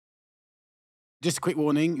Just a quick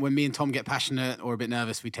warning, when me and Tom get passionate or a bit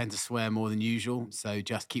nervous, we tend to swear more than usual. So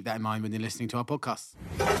just keep that in mind when you're listening to our podcast.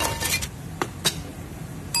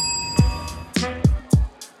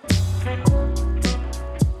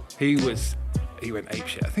 He went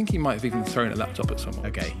apeshit. I think he might have even thrown a laptop at someone.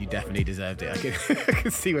 Okay, you definitely deserved it. I can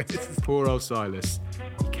see where this is. Poor old Silas.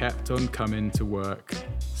 He kept on coming to work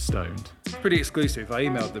stoned. Pretty exclusive. I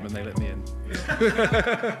emailed them and they let me in.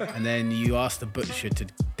 And then you asked the butcher to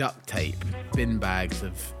duct tape bin bags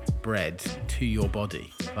of bread to your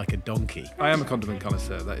body like a donkey. I am a condiment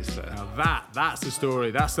connoisseur, that is fair. Now that's a story.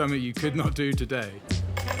 That's something you could not do today.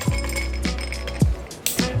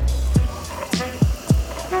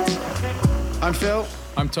 I'm Phil.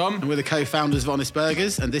 I'm Tom. And we're the co-founders of Honest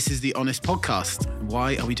Burgers, and this is the Honest Podcast.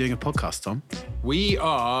 Why are we doing a podcast, Tom? We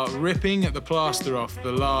are ripping the plaster off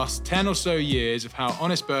the last 10 or so years of how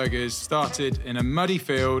Honest Burgers started in a muddy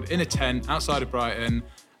field in a tent outside of Brighton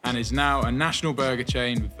and is now a national burger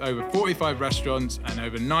chain with over 45 restaurants and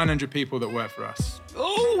over 900 people that work for us.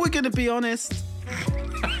 Oh, we're going to be honest.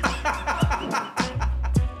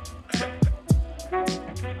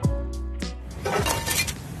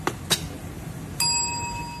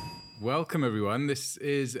 Welcome, everyone. This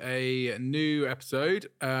is a new episode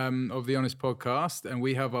of the Honest Podcast, and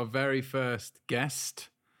we have our very first guest,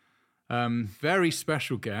 very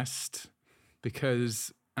special guest,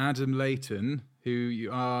 because Adam Layton,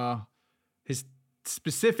 his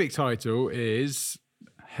specific title is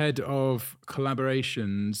Head of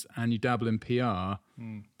Collaborations, and you dabble in PR,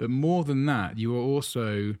 but more than that, you are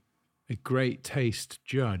also a great taste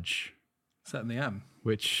judge. Certainly am.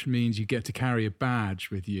 Which means you get to carry a badge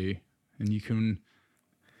with you. And you can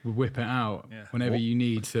whip it out whenever you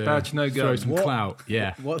need to badge, no throw gun. some clout.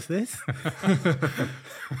 Yeah. What's this?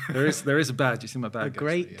 There is a badge. It's in my bag. A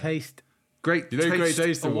great taste. Great Great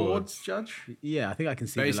Taste Awards judge. Yeah, I think I can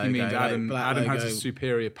see Basically the logo. means Adam has logo. a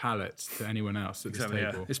superior palate to anyone else at this table.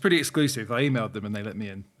 Yeah. It's pretty exclusive. I emailed them and they let me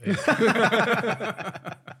in.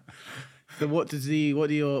 So what does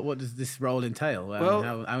this role entail?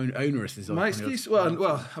 How onerous is it? My excuse.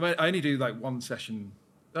 Well, I mean, I only do like one session.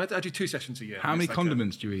 I do 2 sessions a year. How many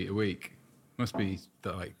condiments do you eat a week? Must be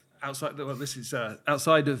outside. Well, this is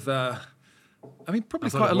outside of. I mean, probably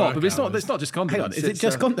outside quite a of lot, work but it's hours. not just condiments. Hang on, is it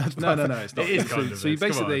just condiments? No, it's not. It is condiments. So you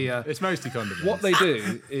basically, it's mostly condiments. what they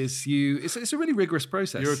do is it's a really rigorous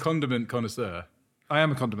process. You're a condiment connoisseur. I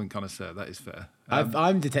am a condiment connoisseur. That is fair.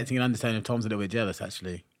 I'm detecting an undertone of Tom's a little bit jealous,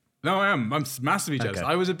 actually. No, I am. I'm massively jealous. Okay.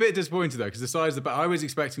 I was a bit disappointed though because the size of the I was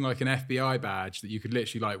expecting like an FBI badge that you could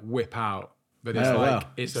literally like whip out. But it's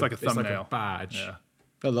it's like a thumbnail. It's like a badge. Yeah.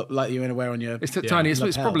 Oh, like you're going to wear on your... It's tiny.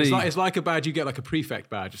 It's probably... It's like a badge you get like a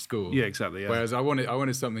prefect badge at school. Yeah, exactly. Yeah. Whereas I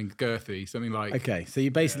wanted something girthy, something like... Okay, so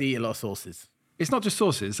you basically eat a lot of sauces. It's not just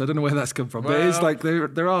sauces. I don't know where that's come from, but it's like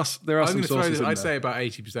there are some sauces in I'd there. say about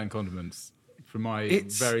 80% condiments from my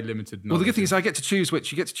very limited knowledge. Well, the good thing is I get to choose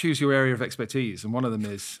which. You get to choose your area of expertise, and one of them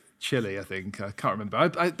is chili, I think. I can't remember.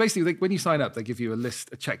 I basically, when you sign up, they give you a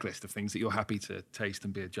checklist of things that you're happy to taste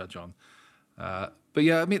and be a judge on. But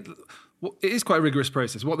yeah, I mean, it is quite a rigorous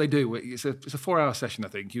process. What they do, it's a 4-hour session, I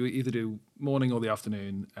think. You either do morning or the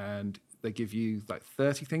afternoon, and they give you like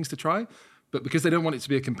 30 things to try. But because they don't want it to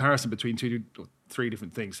be a comparison between 2 or 3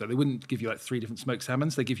 different things, so they wouldn't give you like 3 different smoked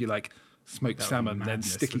salmons. They give you like smoked salmon, then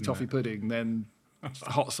sticky toffee pudding, then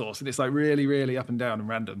hot sauce, and it's like really, really up and down and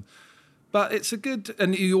random. But it's a good,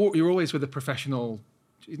 and you're always with a professional,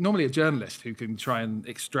 normally a journalist who can try and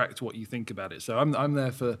extract what you think about it. So I'm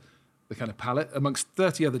there for the kind of palate amongst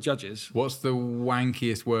 30 other judges. What's the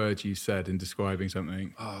wankiest word you said in describing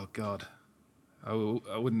something? Oh God, I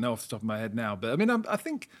wouldn't know off the top of my head now. But I mean, I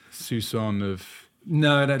think Sousson of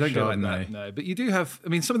no, don't go like Chardonnay. that. No, but you do have. I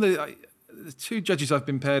mean, some of the 2 judges I've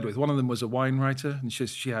been paired with. One of them was a wine writer, and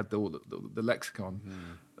she had the lexicon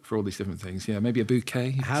for all these different things. Yeah, maybe a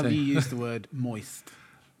bouquet. How do you use the word moist?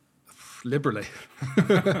 Liberally.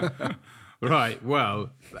 Right. Well,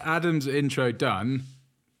 Adam's intro done.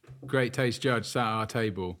 Great taste judge sat at our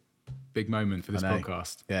table. Big moment for this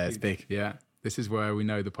podcast. Yeah, it's big. Yeah. This is where we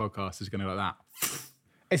know the podcast is going to go like that.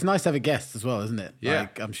 It's nice to have a guest as well, isn't it? Yeah.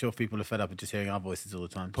 Like, I'm sure people are fed up with just hearing our voices all the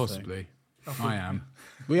time. Possibly. I am.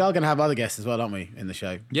 We are going to have other guests as well, aren't we, in the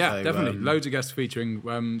show? Yeah, So, definitely. Loads of guests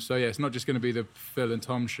featuring. So yeah, it's not just going to be the Phil and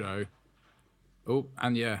Tom show. Oh,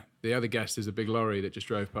 and yeah, the other guest is a big lorry that just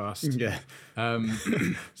drove past. Yeah.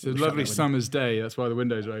 It's a lovely summer's day. That's why the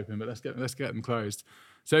windows are open. But let's get them closed.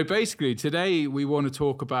 So basically, today we want to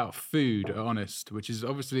talk about food at Honest, which is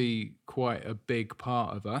obviously quite a big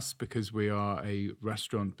part of us because we are a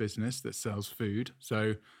restaurant business that sells food.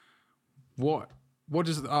 So what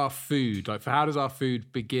does our food, like, how does our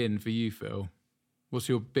food begin for you, Phil? What's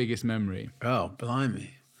your biggest memory? Oh,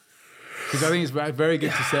 blimey. Because I think it's very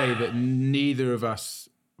good to say that neither of us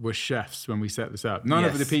were chefs when we set this up. None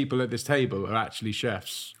of the people at this table are actually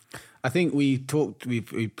chefs. I think we talked in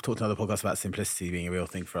other podcasts about simplicity being a real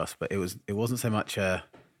thing for us, but it wasn't so much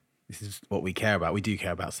this is what we care about. We do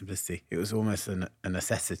care about simplicity. It was almost a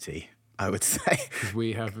necessity, I would say. Because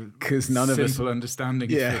we have none of us, simple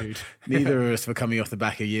understanding of food. Neither of us were coming off the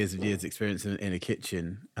back of years experience in a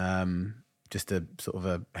kitchen. Just a sort of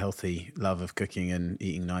a healthy love of cooking and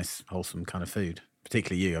eating nice, wholesome kind of food.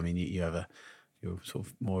 Particularly you. I mean, you're sort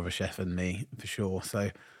of more of a chef than me, for sure.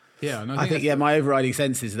 So yeah, and I think my overriding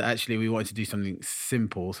sense is that actually we wanted to do something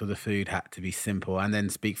simple, so the food had to be simple and then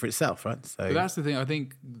speak for itself, right? So but that's the thing. I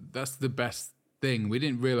think that's the best thing. We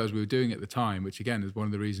didn't realize we were doing it at the time, which again is one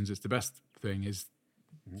of the reasons it's the best thing. Is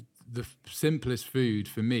the simplest food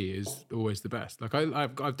for me is always the best. Like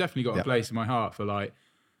I've definitely got a place in my heart for like,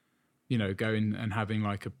 you know, going and having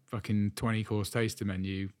like a fucking 20-course taster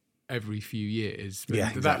menu every few years.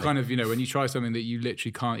 But that kind of, you know, when you try something that you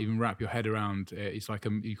literally can't even wrap your head around, it's like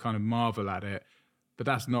you kind of marvel at it. But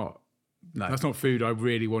that's not food I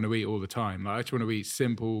really want to eat all the time. Like, I just want to eat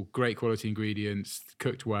simple, great quality ingredients,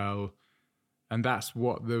 cooked well, and that's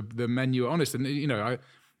what the menu. Honest, and you know,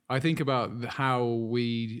 I think about how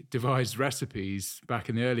we devised recipes back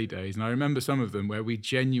in the early days, and I remember some of them where we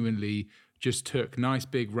genuinely just took nice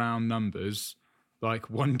big round numbers, like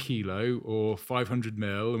 1 kilo or 500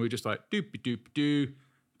 ml, and we just like doop,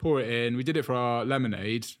 pour it in. We did it for our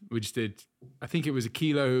lemonade. We just did, I think it was a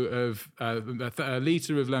kilo of, a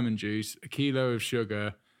litre of lemon juice, a kilo of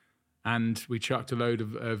sugar, and we chucked a load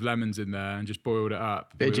of lemons in there and just boiled it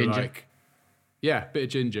up. Bit of ginger. Bit of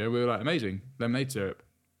ginger. We were like, amazing, lemonade syrup.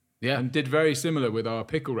 Yeah. And did very similar with our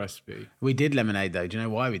pickle recipe. We did lemonade though. Do you know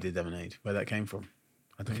why we did lemonade? Where that came from?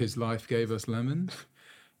 Because life gave us lemons.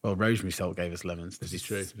 Well, rosemary salt gave us lemons. This is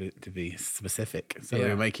true. To be specific. So we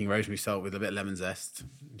were making rosemary salt with a bit of lemon zest.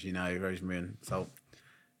 Do you know, rosemary and salt.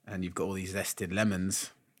 And you've got all these zested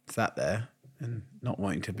lemons sat there and not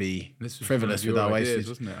wanting to be frivolous with our wastage.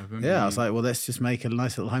 Wasn't it? I was like, well, let's just make a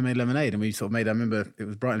nice little homemade lemonade. And we sort of made, I remember it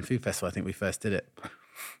was Brighton Food Festival, I think we first did it.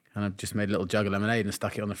 And I just made a little jug of lemonade and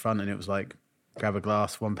stuck it on the front. And it was like, grab a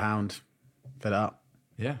glass, £1, fill it up.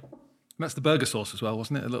 Yeah. And that's the burger sauce as well,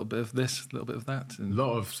 wasn't it? A little bit of this, a little bit of that. And a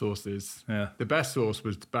lot of sauces. Yeah. The best sauce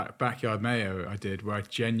was backyard mayo I did, where I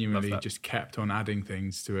genuinely just kept on adding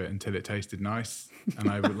things to it until it tasted nice. And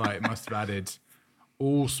I would must have added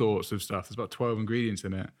all sorts of stuff. There's about 12 ingredients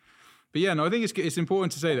in it. But yeah, no, I think it's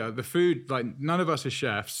important to say that the food, like none of us are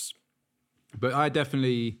chefs, but I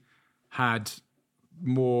definitely had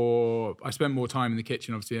I spent more time in the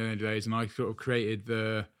kitchen, obviously, in the early days, and I sort of created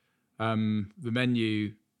the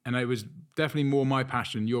menu. And it was definitely more my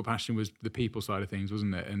passion. Your passion was the people side of things,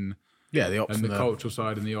 wasn't it? And the ops and the cultural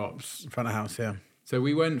side and the ops. Front of house, yeah. So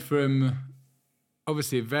we went from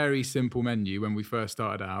obviously a very simple menu when we first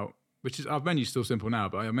started out, which is our menu's still simple now,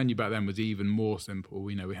 but our menu back then was even more simple.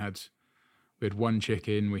 You know, we had one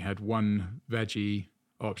chicken, we had one veggie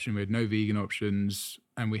option, we had no vegan options,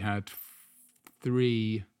 and we had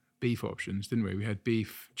 3 beef options, didn't we? We had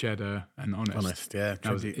beef, cheddar, and honest. Honest, yeah.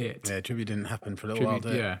 That was it. Yeah, tribute didn't happen for a little while,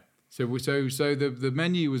 did it? Yeah. So the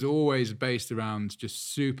menu was always based around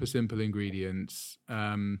just super simple ingredients,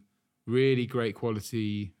 really great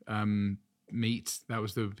quality meat. That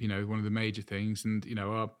was one of the major things, and you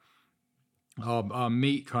know our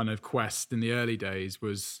meat kind of quest in the early days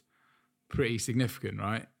was pretty significant,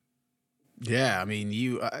 right? Yeah, I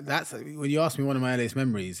mean, that's when you asked me one of my earliest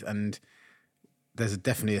memories, and there's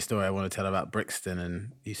definitely a story I want to tell about Brixton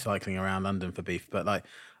and you cycling around London for beef. But like,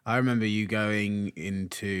 I remember you going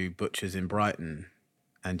into butchers in Brighton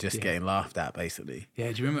and just getting laughed at, basically.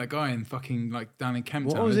 Yeah, do you remember that guy in fucking like down in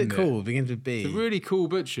Kemptown? What was it called? Begins with B. The really cool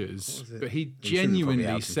butchers, but he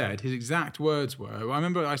genuinely said his exact words were. I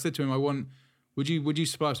remember I said to him, would you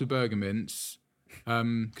supply us with burger mince?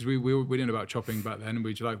 Because we didn't know about chopping back then,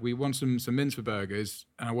 and we want some mince for burgers,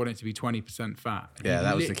 and I want it to be 20% fat. And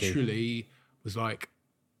that was the key. Literally was like,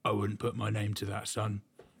 I wouldn't put my name to that, son.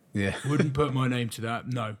 Yeah. Wouldn't put my name to that.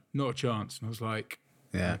 No, not a chance. And I was like,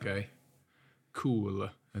 okay, cool.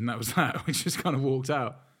 And that was that. We just kind of walked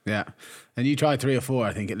out. Yeah. And you tried 3 or 4,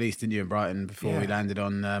 I think, at least, didn't you, in Brighton before we landed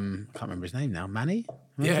on, I can't remember his name now, Manny?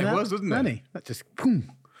 It was, wasn't it? Manny. That just,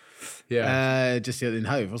 boom. Yeah. Just in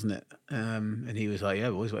Hove, wasn't it? And he was like,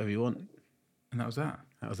 yeah, boys, whatever you want. And that was that.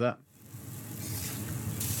 That was that.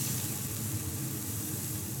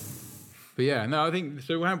 But yeah, no, I think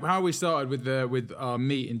so. How we started with our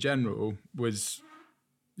meat in general was,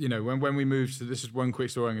 you know, when we moved to, this is one quick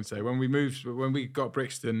story I'm going to say. When we got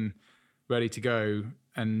Brixton ready to go,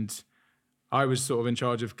 and I was sort of in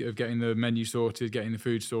charge of getting the menu sorted, getting the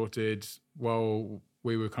food sorted while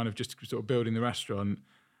we were kind of just sort of building the restaurant.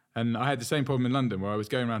 And I had the same problem in London where I was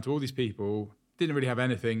going around to all these people, didn't really have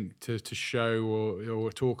anything to show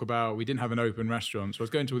or talk about. We didn't have an open restaurant. So I was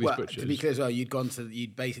going to all these butchers. To be clear as well,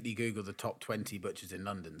 you'd basically Googled the top 20 butchers in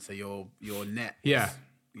London. So your net. Yeah.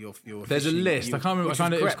 Your There's a list. I can't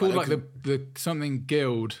remember. It was called like the something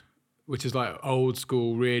guild, which is like old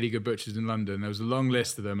school, really good butchers in London. There was a long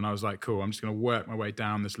list of them, and I was like, cool, I'm just going to work my way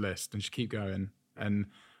down this list and just keep going. And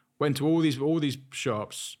went to all these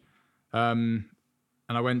shops, and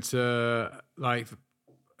I went to like,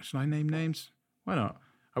 should I name names? Why not?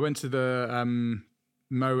 I went to the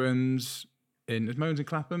Mohans in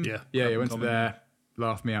Clapham. Yeah. I went to there,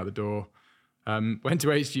 laughed me out the door. Went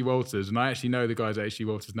to H.G. Walters, and I actually know the guys at H.G.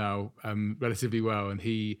 Walters now relatively well, and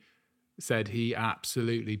he said he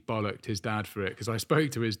absolutely bollocked his dad for it, because I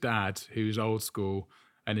spoke to his dad, who's old school,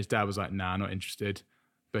 and his dad was like, nah, not interested.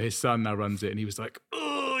 But his son now runs it, and he was like,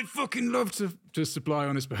 oh, I fucking love to supply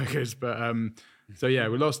honest burgers. But so yeah,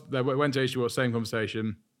 went to H.G. Walters, same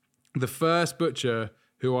conversation. The first butcher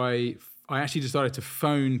who I actually decided to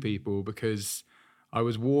phone people, because I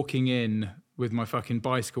was walking in with my fucking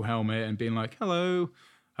bicycle helmet and being like, hello.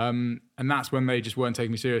 And that's when they just weren't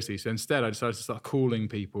taking me seriously. So instead, I decided to start calling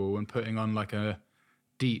people and putting on like a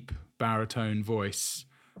deep baritone voice,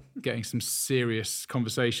 getting some serious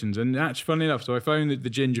conversations. And actually, funnily enough, so I phoned the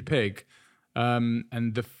Ginger Pig, and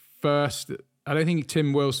the first, I don't think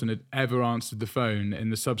Tim Wilson had ever answered the phone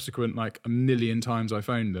in the subsequent like a million times I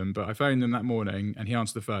phoned them. But I phoned them that morning, and he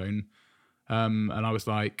answered the phone, and I was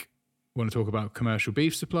like, want to talk about commercial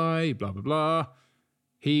beef supply, blah blah blah.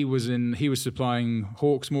 He was supplying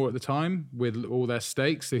Hawksmoor at the time with all their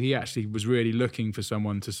steaks, so he actually was really looking for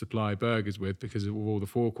someone to supply burgers with because of all the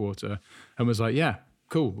forequarter, and was like, yeah,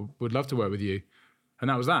 cool, would love to work with you. And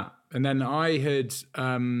that was that. And then I had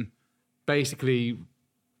basically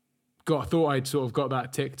thought I'd sort of got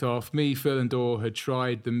that ticked off. Me, Phil and Dor had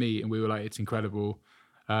tried the meat, and we were like, it's incredible.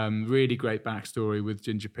 Really great backstory with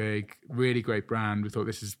Ginger Pig, really great brand. We thought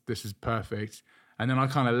this is perfect. And then I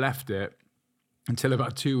kind of left it until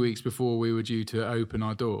about 2 weeks before we were due to open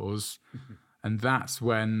our doors. And that's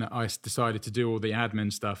when I decided to do all the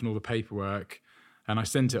admin stuff and all the paperwork. And I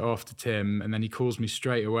sent it off to Tim, and then he calls me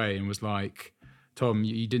straight away and was like, Tom,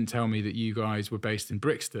 you didn't tell me that you guys were based in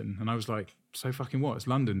Brixton. And I was like, so fucking what? It's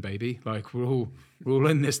London, baby. Like, we're all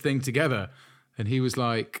in this thing together. And he was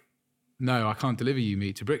like, no, I can't deliver you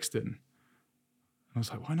meat to Brixton. I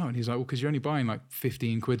was like, why not? And he's like, well, because you're only buying like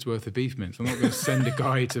 15 quid's worth of beef mince. I'm not going to send a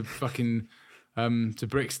guy to fucking to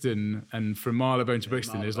Brixton, and from Marylebone to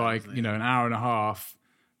Brixton is like, an hour and a half.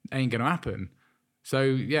 Ain't going to happen. So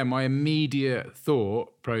yeah, my immediate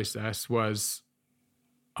thought process was,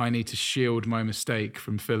 I need to shield my mistake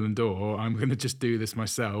from Phil and Dor. I'm going to just do this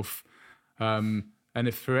myself. And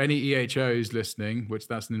if for any EHOs listening, which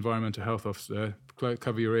that's an environmental health officer,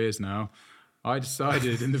 cover your ears now. I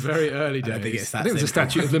decided in the very early days, I think it was a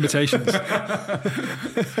statute of limitations.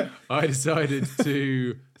 I decided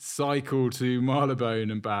to cycle to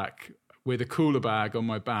Marylebone and back with a cooler bag on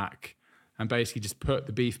my back, and basically just put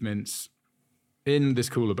the beef mince in this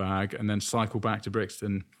cooler bag and then cycle back to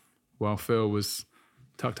Brixton while Phil was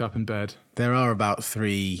tucked up in bed. There are about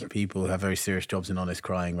 3 people who have very serious jobs in Honest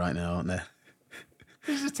crying right now, aren't there?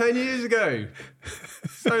 This is 10 years ago.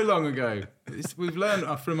 So long ago. We've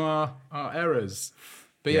learned from our errors.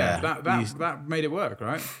 But yeah, that made it work,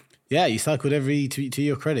 right? Yeah, you cycled to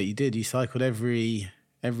your credit, you did. You cycled every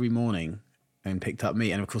morning and picked up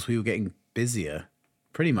meat. And of course, we were getting busier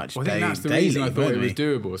pretty much daily. I think that's the reason I thought it was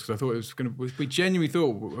doable, because I thought it was going to. We genuinely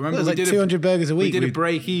thought. Remember, it was like 200 burgers a week. We did a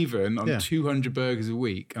break even on 200 burgers a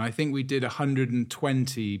week, and I think we did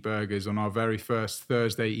 120 burgers on our very first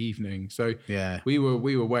Thursday evening. So yeah, we were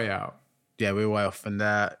way out. Yeah, we were way off, and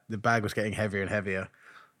the bag was getting heavier and heavier.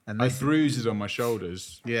 And I had bruises on my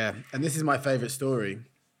shoulders. Yeah, and this is my favourite story.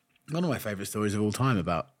 One of my favourite stories of all time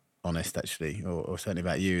about Honest, actually, or certainly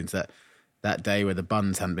about you, is that day where the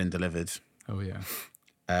buns hadn't been delivered. Oh yeah.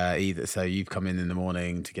 So you've come in the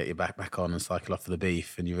morning to get your back on and cycle off for the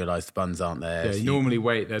beef, and you realise the buns aren't there. Yeah, so you normally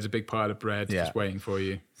wait. There's a big pile of bread just waiting for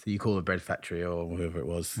you. So you call the bread factory or whoever it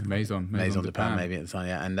was, Maison Japan maybe at the time,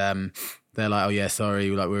 yeah. And they're like, oh yeah, sorry,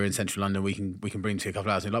 like we're in central London. We can bring to you a couple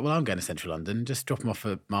of hours. And you're like, well, I'm going to central London. Just drop them off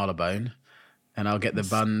at Marylebone, and I'll get the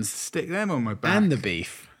buns, stick them on my back, and the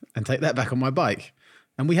beef, and take that back on my bike.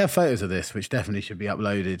 And we have photos of this, which definitely should be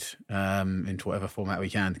uploaded into whatever format we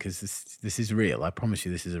can, because this is real. I promise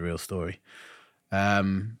you, this is a real story.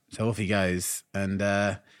 So off he goes, and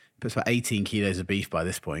puts about 18 kilos of beef by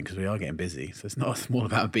this point, because we are getting busy. So it's not a small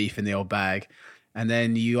amount of beef in the old bag. and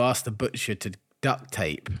then you ask the butcher to duct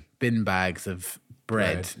tape bin bags of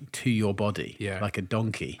bread to your body, like a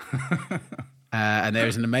donkey. And there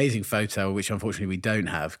is an amazing photo, which unfortunately we don't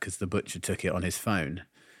have because the butcher took it on his phone,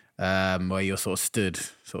 where you're sort of stood,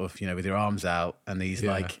 with your arms out and these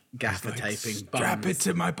like gaffer taping strap it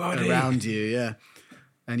to my body around you,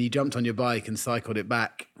 and you jumped on your bike and cycled it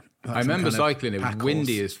back. I remember cycling. It was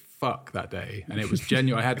windy as fuck that day, and it was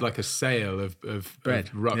genuine. I had like a sail of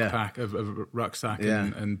bread, of rucksack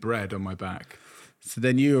and bread on my back. So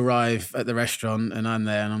then you arrive at the restaurant, and I'm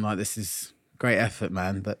there, and I'm like, "This is great effort,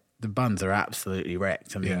 man," but the buns are absolutely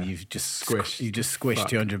wrecked. I mean, you've just squished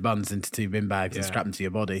 200 buns into 2 bin bags and strapped them to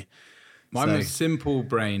your body. I'm a simple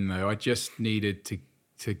brain, though. I just needed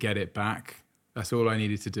to get it back. That's all I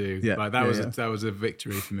needed to do. Yeah. Like that was a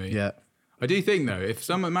victory for me. Yeah. I do think though,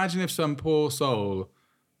 imagine if some poor soul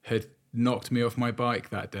had knocked me off my bike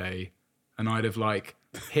that day, and I'd have like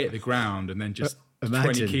hit the ground, and then just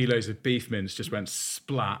 20 kilos of beef mince just went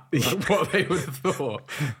splat. Like what they would have thought.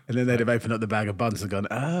 And then they'd have opened up the bag of buns and gone,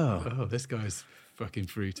 oh, this guy's fucking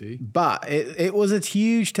fruity. But it was a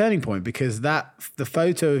huge turning point, because the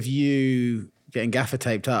photo of you getting gaffer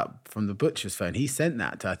taped up from the butcher's phone, he sent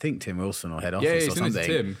that to, I think, Tim Wilson or head office or something. Yeah, he sent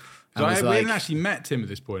it to Tim. So we hadn't actually met Tim at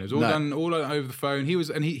this point. It was all done all over the phone.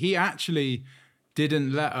 He actually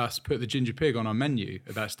didn't let us put the ginger pig on our menu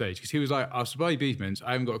at that stage, because he was like, I'll supply you beef mince.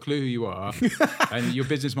 I haven't got a clue who you are, and your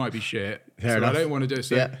business might be shit. Fair enough. I don't want to do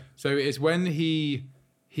it. So it's when he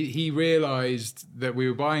realised that we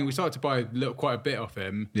started to buy quite a bit off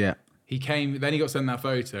him. Yeah. He came, then he got sent that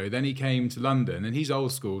photo, then he came to London, and he's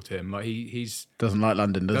old school, Tim. Like he's doesn't like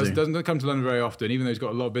London, does he? Doesn't come to London very often, even though he's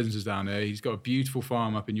got a lot of businesses down there. He's got a beautiful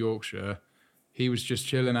farm up in Yorkshire. He was just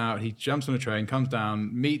chilling out. He jumps on a train, comes down,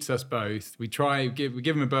 meets us both. We give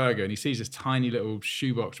him a burger, and he sees this tiny little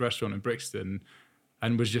shoebox restaurant in Brixton,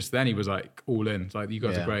 and he was like all in. It's like, you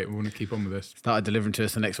guys are great. We want to keep on with this. Started delivering to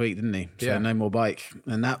us the next week, didn't he? So no more bike.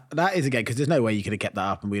 And that is, again, because there's no way you could have kept that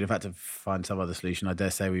up, and we'd have had to find some other solution. I dare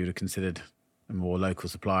say we would have considered a more local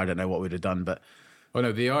supplier. I don't know what we'd have done, but... Oh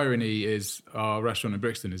no, the irony is our restaurant in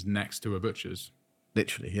Brixton is next to a butcher's.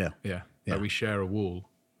 Literally, yeah. Yeah. Like we share a wall.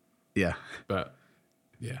 Yeah. But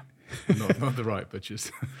not the right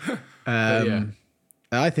butchers. I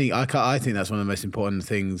think that's one of the most important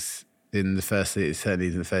things certainly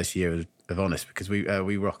in the first year of Honest, because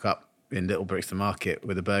we rock up in Little Brixton Market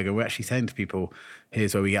with a burger. We're actually saying to people,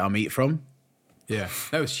 here's where we get our meat from. Yeah,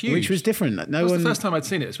 that was huge. Which was different. It was the first time I'd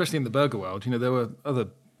seen it, especially in the burger world. There were a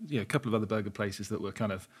couple of other burger places that were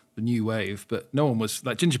kind of the new wave, but no one was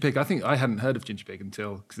like Ginger Pig. I think I hadn't heard of Ginger Pig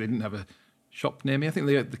because they didn't have a shop near me. I think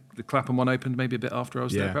the Clapham one opened maybe a bit after I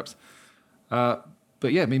was there, perhaps.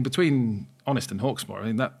 But yeah, I mean, between Honest and Hawksmoor, I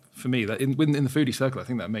mean, that for me, that in the foodie circle, I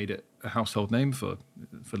think that made it a household name for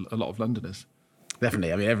a lot of Londoners.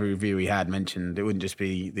 Definitely. I mean, every review we had mentioned it wouldn't just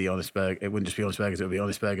be the Honest Burger. It wouldn't just be Honest Burgers. It would be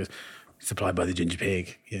Honest Burgers supplied by the Ginger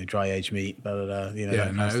Pig. Dry aged meat. Blah blah blah.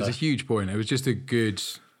 It was a huge point. It was just a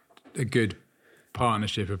good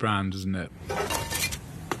partnership of brands, isn't it?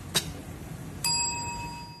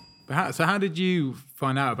 So how did you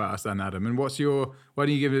find out about us then, Adam? And why don't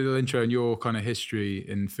you give a little intro on your kind of history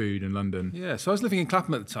in food in London? Yeah, so I was living in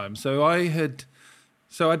Clapham at the time. I'd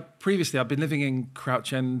been living in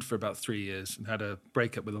Crouch End for about 3 years and had a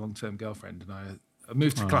breakup with a long-term girlfriend. And I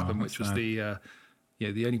moved to Clapham, which was the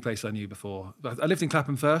only place I knew before. I lived in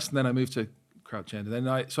Clapham first, and then I moved to Crouch End. And then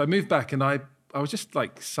I moved back, and I was just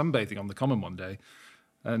like sunbathing on the Common one day,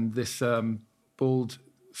 and this bald,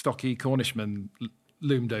 stocky Cornishman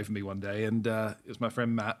loomed over me one day, and it was my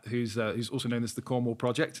friend Matt, who's also known as the Cornwall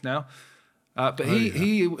Project now. But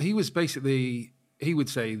he was basically, he would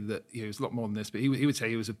say that he was a lot more than this, but he would say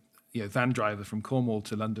he was a van driver from Cornwall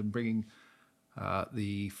to London, bringing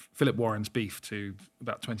the Philip Warren's beef to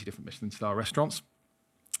about 20 different Michelin star restaurants.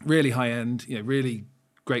 Really high end, really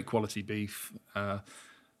great quality beef.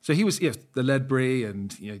 So he was the Ledbury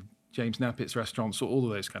and James Nappitt's restaurants, all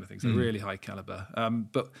of those kind of things. They're really high caliber.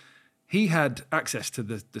 But he had access to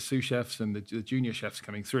the sous chefs and the junior chefs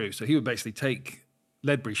coming through. So he would basically take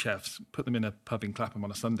Ledbury chefs, put them in a pub in Clapham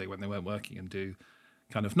on a Sunday when they weren't working, and do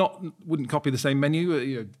kind of wouldn't copy the same menu.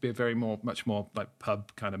 It'd be a much more like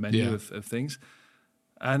pub kind of menu of things.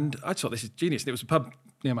 And I thought, this is genius. And it was a pub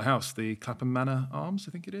near my house, the Clapham Manor Arms,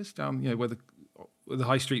 I think it is, down where the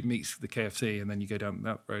high street meets the KFC, and then you go down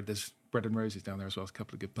that road. There's Bread and Roses down there as well. It's a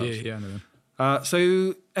couple of good pubs. Yeah, I know them.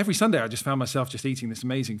 So every Sunday I just found myself just eating this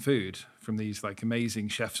amazing food from these like amazing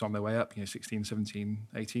chefs on their way up, 16, 17,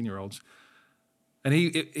 18-year-olds. And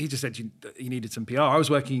he just said he needed some PR. I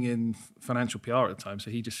was working in financial PR at the time,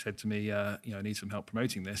 so he just said to me, I need some help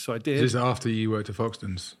promoting this. So I did. This is after you worked at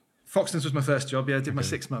Foxton's? Foxtons was my first job. Yeah, I did my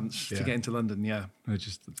 6 months to get into London. Yeah, I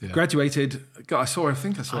just graduated. I think I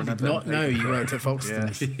saw. I did not know you worked at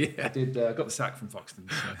Foxtons. I did. I got the sack from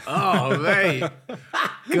Foxtons. So. Oh, mate.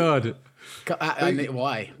 God.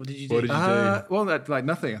 Why? What did you do? What did you do? Well,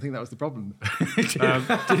 nothing. I think that was the problem.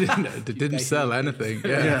 Didn't sell anything.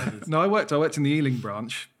 Yeah. No, I worked in the Ealing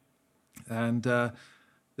branch, and there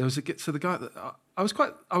was the guy that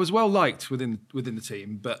I was well liked within the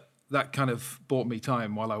team, but that kind of bought me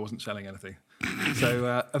time while I wasn't selling anything.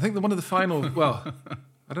 So I think one of the final, well,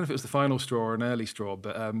 I don't know if it was the final straw or an early straw,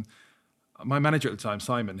 but my manager at the time,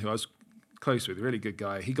 Simon, who I was close with, a really good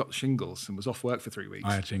guy, he got shingles and was off work for 3 weeks.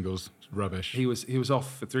 I had shingles. It's rubbish. He was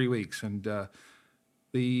off for 3 weeks, and one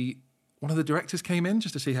of the directors came in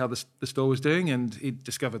just to see how the store was doing, and he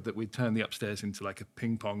discovered that we'd turned the upstairs into like a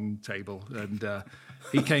ping pong table, and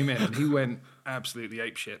he came in and he went absolutely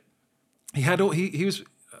apeshit. He was,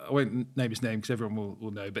 I won't name his name because everyone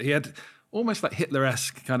will know, but he had almost like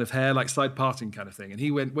Hitler-esque kind of hair, like side parting kind of thing. And he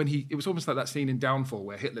went it was almost like that scene in Downfall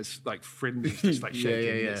where Hitler's like fringe is just like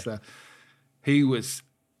shaking. Yeah. He went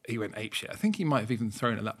apeshit. I think he might have even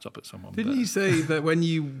thrown a laptop at someone. Didn't you say that when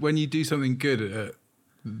you do something good at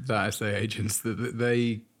that estate agents that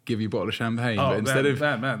they give you a bottle of champagne, but instead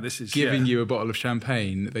of this is giving you a bottle of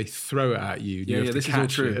champagne, they throw it at you. This is all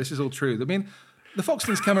true. This is all true. I mean, the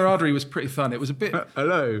Foxtons camaraderie was pretty fun. It was a bit.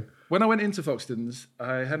 Hello. When I went into Foxtons,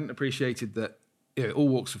 I hadn't appreciated that all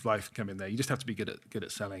walks of life come in there. You just have to be good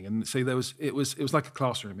at selling. And so it was like a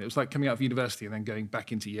classroom. It was like coming out of university and then going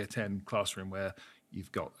back into year 10 classroom where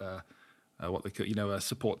you've got what they call, a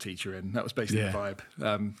support teacher in. That was basically the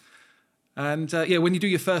vibe. When you do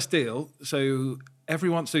your first deal, so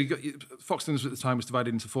Foxtons at the time was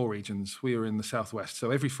divided into 4 regions. We were in the southwest,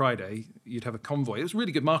 so every Friday you'd have a convoy. It was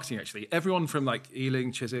really good marketing, actually. Everyone from like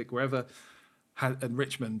Ealing, Chiswick, wherever, and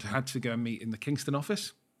Richmond had to go and meet in the Kingston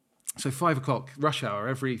office. So 5 o'clock rush hour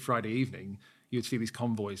every Friday evening, you'd see these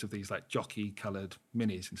convoys of these like jockey-coloured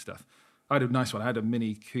minis and stuff. I had a nice one. I had a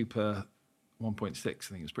Mini Cooper 1.6. I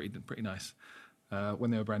think it was pretty nice.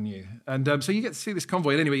 When they were brand new. And so you get to see this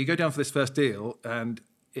convoy. And anyway, you go down for this first deal, and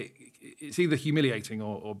it's either humiliating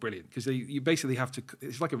or brilliant, because you basically have to,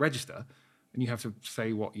 it's like a register, and you have to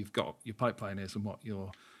say what you've got, your pipeline is, and what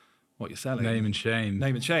you're selling. Name and shame.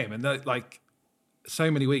 And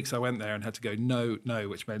so many weeks I went there and had to go no,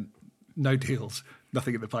 which meant no deals,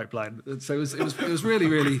 nothing in the pipeline. And so it was really,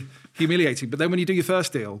 really humiliating. But then when you do your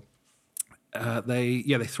first deal, they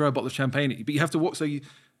throw a bottle of champagne at you, but you have to walk. So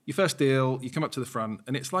your first deal, you come up to the front,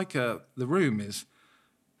 and it's like the room is,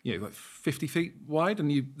 like 50 feet wide, and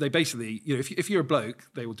they basically, if you're a bloke,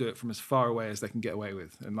 they will do it from as far away as they can get away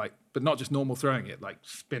with, and but not just normal throwing it, like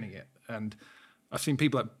spinning it. And I've seen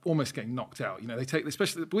people almost getting knocked out. They take,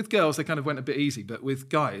 especially with girls, they kind of went a bit easy, but with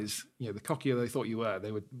guys, the cockier they thought you were,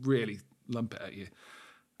 they would really lump it at you.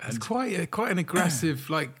 It's quite an aggressive,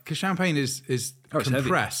 because champagne is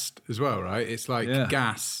compressed as well, right? It's like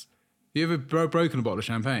gas. You ever broken a bottle of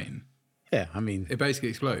champagne? Yeah, I mean, it basically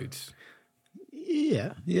explodes.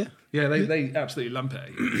 Yeah. They absolutely lump it at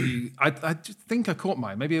you. I just think I caught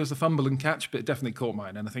mine. Maybe it was a fumble and catch, but it definitely caught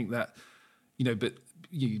mine. And I think that, but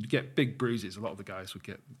you'd get big bruises. A lot of the guys would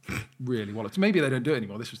get really walloped. Maybe they don't do it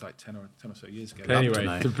anymore. This was like 10 or so years ago.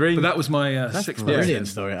 Anyway, but that was my sixth brilliant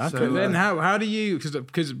story. So then how do you,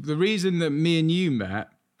 because the reason that me and you met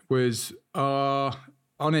was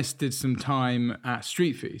Honest did some time at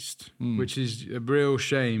Street Feast, which is a real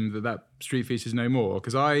shame that Street Feast is no more,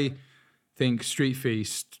 because I think Street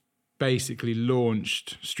Feast basically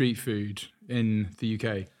launched street food in the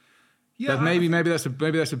UK. Yeah, maybe that's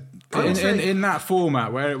in that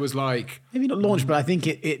format where it was like, maybe not launched, but I think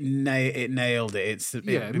it nailed it.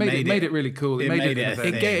 It made it really cool.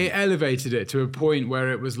 It elevated it to a point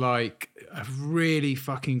where it was like a really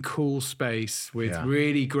fucking cool space with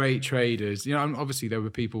really great traders. Obviously there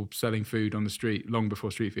were people selling food on the street long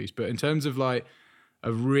before Street Feast, but in terms of like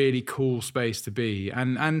a really cool space to be,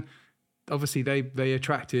 and obviously they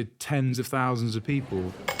attracted tens of thousands of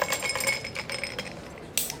people.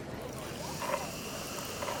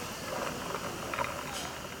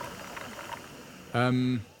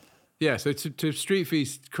 So to Street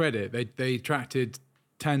Feast credit, they attracted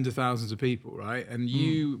tens of thousands of people, right? And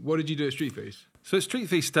what did you do at Street Feast? So at Street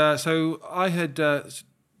Feast, so I had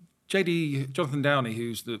Jonathan Downey,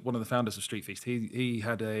 who's one of the founders of Street Feast. He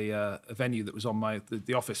had a venue that was on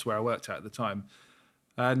the office where I worked at the time,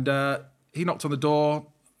 and he knocked on the door,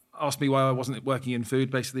 asked me why I wasn't working in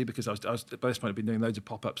food, basically because I was by this point I'd been doing loads of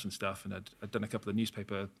pop-ups and stuff, and I'd done a couple of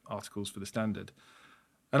newspaper articles for the Standard.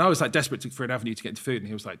 And I was like desperate for an avenue to get into food. And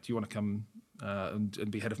he was like, do you want to come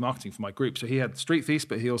and be head of marketing for my group? So he had Street Feast,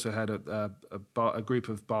 but he also had a group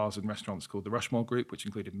of bars and restaurants called the Rushmore Group, which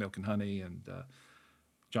included Milk and Honey and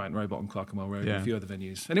Giant Robot on Clerkenwell Road and a few other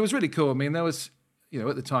venues. And it was really cool. I mean, there was,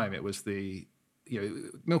 at the time it was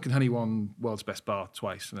Milk and Honey won World's Best Bar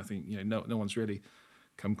twice. And I think, no one's really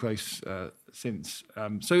come close since.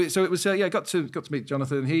 So it was got to meet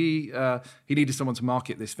Jonathan. He needed someone to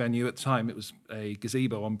market this venue. At the time, it was a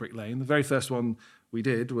gazebo on Brick Lane. The very first one we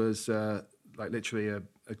did was literally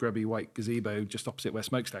a grubby white gazebo just opposite where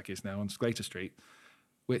Smokestack is now on Sclater Street,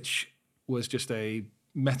 which was just a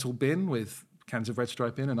metal bin with cans of Red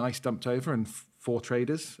Stripe in and ice dumped over and 4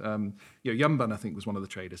 traders. Yum Bun, I think, was one of the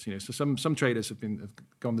traders. So some traders have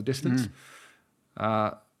gone the distance,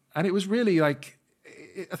 and it was really like,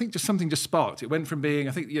 I think just something just sparked. It went from being,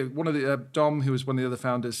 I think, one of the Dom, who was one of the other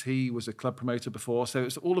founders, he was a club promoter before. So it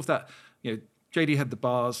was all of that. JD had the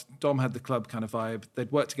bars, Dom had the club kind of vibe.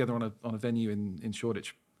 They'd worked together on a venue in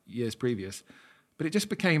Shoreditch years previous, but it just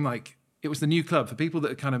became like it was the new club for people that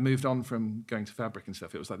had kind of moved on from going to Fabric and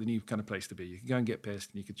stuff. It was like the new kind of place to be. You could go and get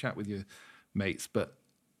pissed and you could chat with your mates, but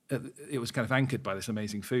it was kind of anchored by this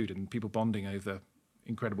amazing food and people bonding over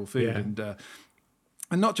incredible food. Yeah.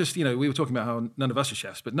 And not just, we were talking about how none of us are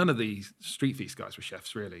chefs, but none of the Street Feast guys were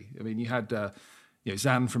chefs, really. I mean, you had,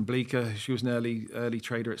 Zan from Bleecker. She was an early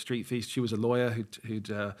trader at Street Feast. She was a lawyer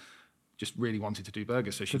who'd just really wanted to do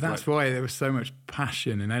burgers. So that's why there was so much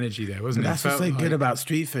passion and energy there, wasn't it? That's what's so good about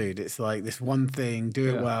street food. It's like this one thing,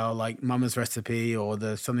 do it well, like mama's recipe or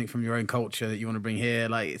something from your own culture that you want to bring here.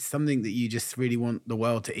 Like it's something that you just really want the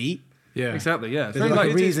world to eat. Yeah, exactly. Yeah, there's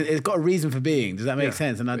like a reason. It's got a reason for being. Does that make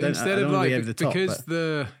sense? And I don't want to be over the top, because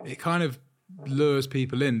it kind of lures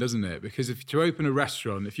people in, doesn't it? Because if to open a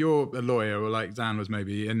restaurant, if you're a lawyer or like Zan was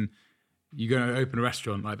maybe, and you're going to open a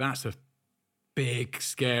restaurant, like that's a big,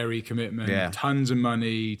 scary commitment. Yeah. Tons of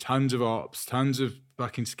money, tons of ops, tons of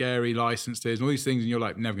fucking scary licenses, and all these things, and you're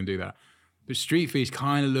like, never gonna do that. But Street Feast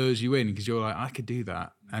kind of lures you in because you're like, I could do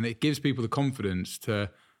that, and it gives people the confidence to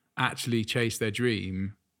actually chase their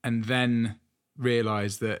dream. And then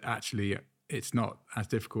realize that actually it's not as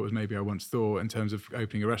difficult as maybe I once thought in terms of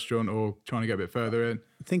opening a restaurant or trying to get a bit further in.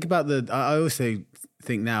 Think about I also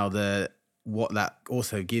think now that what that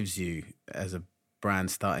also gives you as a brand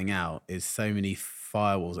starting out is so many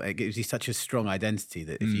firewalls. It gives you such a strong identity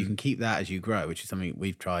that if you can keep that as you grow, which is something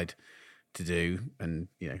we've tried to do, and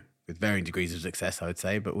with varying degrees of success, I would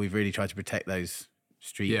say, but we've really tried to protect those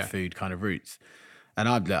street food kind of roots. And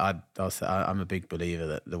I'll say I'm a big believer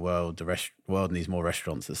that the world needs more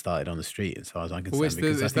restaurants that started on the street, as far as I'm concerned.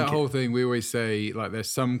 It's that whole thing we always say, like there's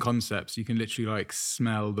some concepts you can literally like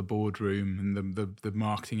smell the boardroom and the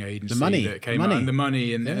marketing agency that came out, and the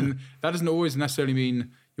money, and that doesn't always necessarily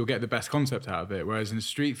mean you'll get the best concept out of it. Whereas in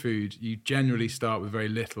street food, you generally start with very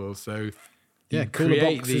little. So cooler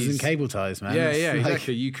boxes and cable ties, man.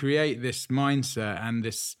 Exactly. You create this mindset and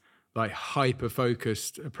this like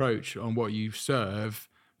hyper-focused approach on what you serve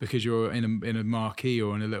because you're in a marquee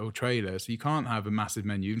or in a little trailer. So you can't have a massive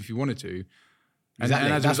menu even if you wanted to.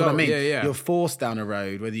 Exactly. And that's what I mean. You're forced down a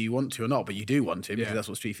road, whether you want to or not, but you do want to because that's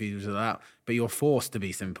what street food is about. But you're forced to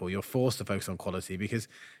be simple. You're forced to focus on quality because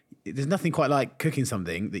there's nothing quite like cooking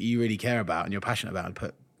something that you really care about and you're passionate about and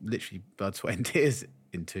put literally blood, sweat and tears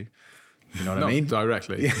into. You know what I mean?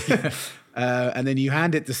 Directly. And then you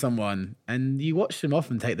hand it to someone and you watch them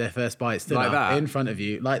often take their first bite still like that in front of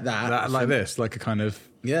you, like that. Like this, like a kind of...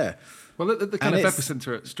 Yeah. Well, the kind of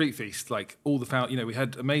epicenter at Street Feast, like all the we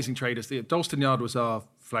had amazing traders. The Dalston Yard was our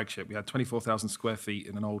flagship. We had 24,000 square feet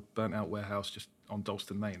in an old burnt out warehouse just on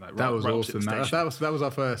Dalston Lane. Like that was awesome. That was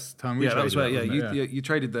our first time we traded. That was where, you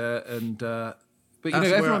traded there and... But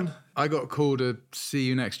everyone... I got called to see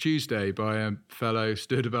you next Tuesday by a fellow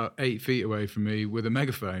stood about 8 feet away from me with a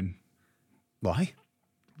megaphone. Why?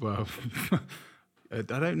 Well, I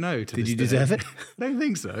don't know. Did you deserve it? I don't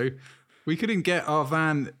think so. We couldn't get our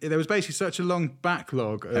van. There was basically such a long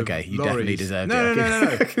backlog of Okay, you lorries. definitely deserved it.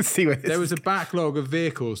 No. I can see where there was a backlog of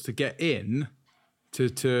vehicles to get in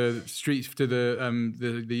to streets to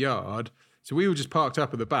the yard. So we were just parked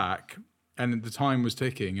up at the back. And the time was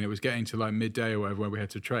ticking and it was getting to like midday or whatever where we had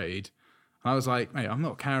to trade. And I was like, mate, I'm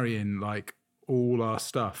not carrying like all our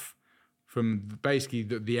stuff from basically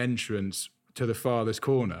the entrance to the farthest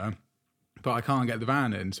corner, but I can't get the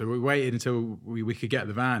van in. So we waited until we could get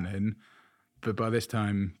the van in. But by this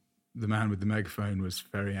time, the man with the megaphone was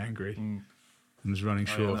very angry and was running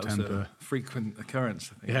short of temper. Was a frequent occurrence,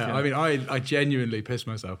 I think. Yeah, I mean, I genuinely pissed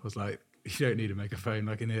myself. I was like, you don't need a megaphone.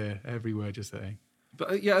 I can hear every word you're saying.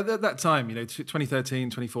 But at that time, 2013,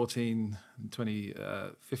 2014,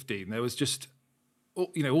 2015, there was just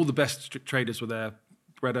all the best traders were there.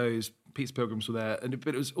 Breddos, Pizza Pilgrims were there,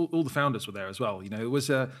 but it was all the founders were there as well. It was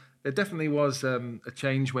there definitely was a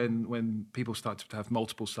change when people started to have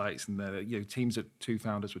multiple sites, and teams of 2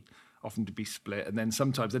 founders would often be split, and then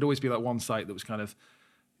sometimes there'd always be like one site that was kind of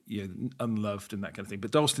unloved and that kind of thing.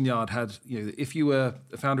 But Dalston Yard had, if you were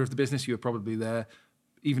a founder of the business, you were probably there.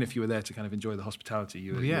 Even if you were there to kind of enjoy the hospitality,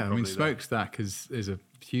 you were probably Smokestack is a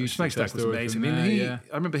huge Smokestack was amazing. I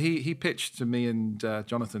remember he pitched to me and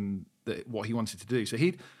Jonathan what he wanted to do. So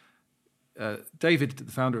David,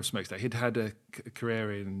 the founder of Smokestack, he'd had a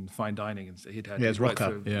career in fine dining, and so he'd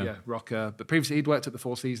Rocker. Rocker. But previously he'd worked at the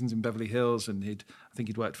Four Seasons in Beverly Hills, and I think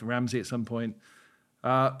he'd worked for Ramsay at some point.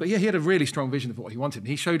 But he had a really strong vision of what he wanted. And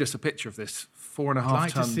he showed us a picture of this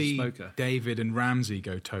 4.5-ton smoker. David and Ramsay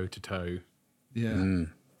go toe to toe. Yeah.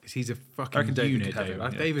 Because he's a fucking unit,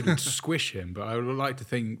 David. David would squish him, but I would like to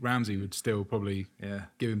think Ramsay would still probably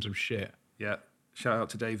give him some shit. Yeah. Shout out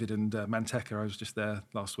to David and Manteca. I was just there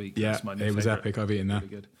last week. Yeah, it was epic. I've eaten that. Really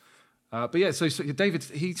good. But so David,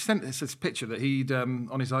 he sent us this picture that he'd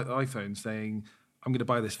on his iPhone saying, I'm going to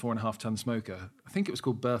buy this 4.5-ton smoker. I think it was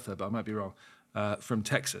called Bertha, but I might be wrong, from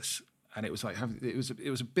Texas. And it was like, it was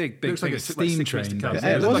a big it looks thing. like a steam train.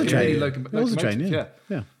 It was a train. It was a train,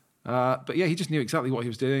 yeah. But he just knew exactly what he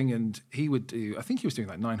was doing, and he would do. I think he was doing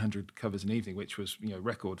like 900 covers an evening, which was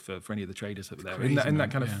record for any of the traders that were there crazy, in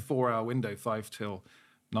that kind of 4-hour window, 5 till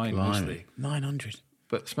 9 mostly. 900.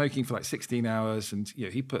 But smoking for like 16 hours, and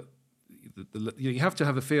he put. You have to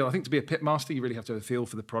have a feel. I think to be a pit master, you really have to have a feel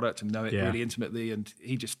for the product and know it really intimately. And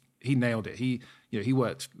he nailed it. He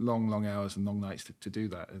worked long hours and long nights to do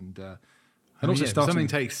that. And also something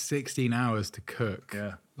takes 16 hours to cook.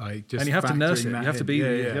 Yeah. Like and you have to nurse it. You have to be.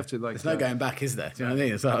 You have to like. There's no going back, is there? Do you know what I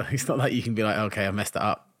mean? It's not like you can be like, okay, I messed it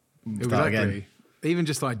up. Start again. Even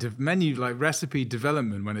just like menu, like recipe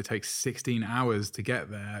development, when it takes 16 hours to get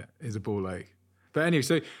there, is a ball ache. But anyway,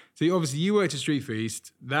 so obviously you worked at Street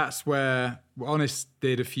Feast. That's where Honest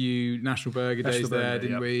did a few National Burger Days there,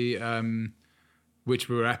 didn't we? Which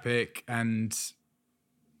were epic, and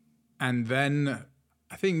then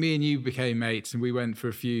I think me and you became mates, and we went for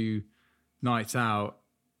a few nights out.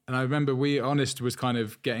 And I remember Honest was kind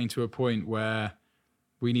of getting to a point where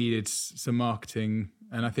we needed some marketing,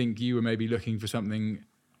 and I think you were maybe looking for something.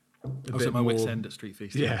 I was at my wit's end at Street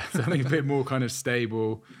Feast. Yeah, something a bit more kind of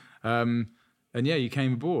stable. And you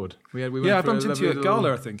came aboard. We went I bumped into you at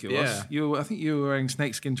Gala, I think it was. Yeah. I think you were wearing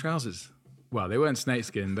snakeskin trousers. Well, they weren't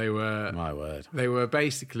snakeskin. They were... My word. They were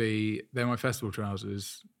basically... They're my festival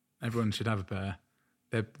trousers. Everyone should have a pair.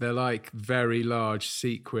 They're like very large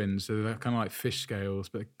sequins, so they're kind of like fish scales,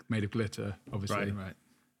 but made of glitter, obviously. Right.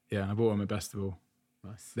 Yeah, I bought them at Festival.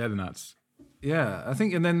 Nice. They're the nuts. Yeah, I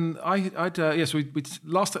think, and then so we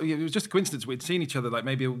last time, it was just a coincidence. We'd seen each other like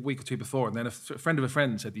maybe a week or two before, and then a friend of a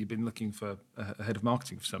friend said that you'd been looking for a head of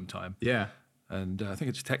marketing for some time. Yeah. And I think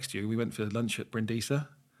I just texted you. We went for lunch at Brindisa.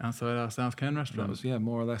 Outside our South Ken restaurant. That was,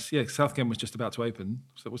 more or less. Yeah, South Ken was just about to open.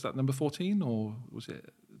 So was that number 14, or was it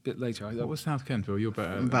a bit later? What was South Ken, Phil? You're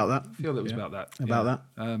better. About that. I feel it was about that. About that.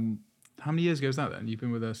 How many years ago was that then? You've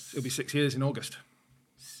been with us? It'll be 6 years in August.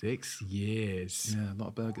 6 years. Yeah, a lot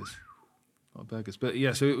of burgers. But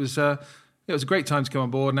yeah, so it was a great time to come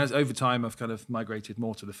on board. And as over time, I've kind of migrated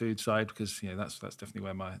more to the food side because that's definitely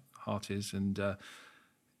where my heart is. And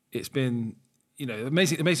it's been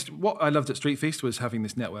amazing. What I loved at Street Feast was having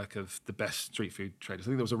this network of the best street food traders. I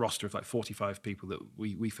think there was a roster of like 45 people that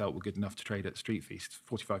we felt were good enough to trade at Street Feast.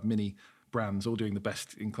 45 mini brands, all doing the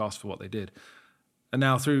best in class for what they did. And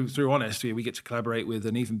now through Honest, we get to collaborate with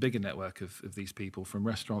an even bigger network of these people from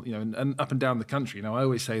restaurant, and up and down the country. I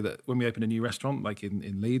always say that when we open a new restaurant, like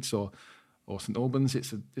in Leeds or St Albans,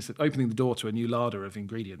 it's opening the door to a new larder of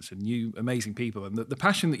ingredients and new amazing people. And the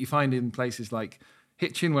passion that you find in places like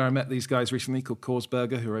Hitchin, where I met these guys recently called Coors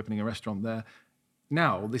Burger, who are opening a restaurant there.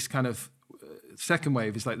 Now this kind of second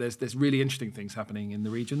wave is like there's really interesting things happening in the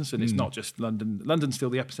regions, and it's not just London. London's still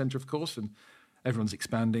the epicenter, of course, and everyone's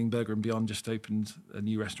expanding. Burger and Beyond just opened a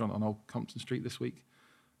new restaurant on Old Compton Street this week.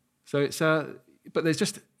 So it's but there's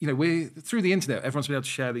just we through the internet, everyone's been able to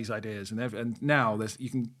share these ideas, and now you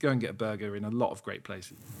can go and get a burger in a lot of great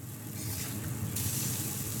places.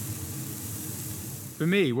 For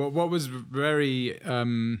me, what was very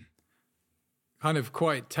kind of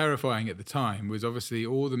quite terrifying at the time was obviously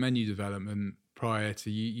all the menu development prior to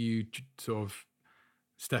you sort of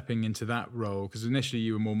stepping into that role, because initially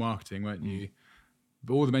you were more marketing, weren't you?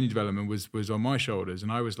 But all the menu development was on my shoulders,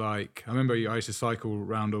 and I was like, I remember I used to cycle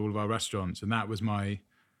around all of our restaurants, and that was my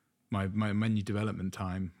menu development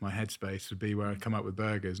time. My headspace would be where I'd come up with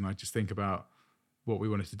burgers, and I'd just think about what we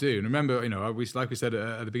wanted to do. And remember, like we said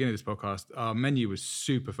at the beginning of this podcast, our menu was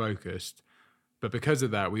super focused, but because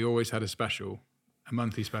of that, we always had a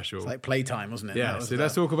monthly special. It's like playtime, wasn't it? Yeah. So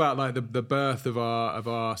let's talk about like the birth of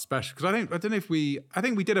our special. Because I don't know if I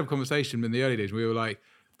think we did have a conversation in the early days. We were like,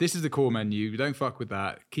 this is the core menu. Don't fuck with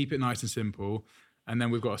that. Keep it nice and simple. And then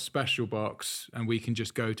we've got a special box, and we can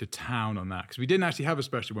just go to town on that. Because we didn't actually have a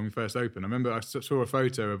special when we first opened. I remember I saw a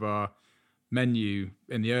photo of our menu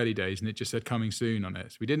in the early days, and it just said "coming soon" on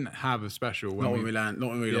it. So we didn't have a special Not when we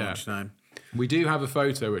launched. No, we do have a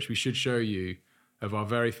photo which we should show you of our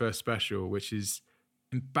very first special, which is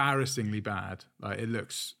embarrassingly bad. Like it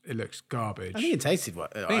looks garbage. I think it tasted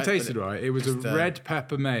right. Right. It was a red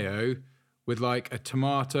pepper mayo with like a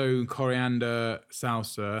tomato and coriander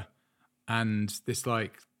salsa and this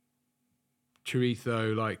like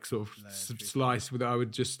chorizo, like sort of slice with I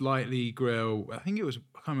would just slightly grill. I think it was,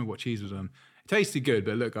 I can't remember what cheese was on. It tasted good,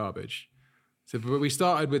 but it looked garbage. So but we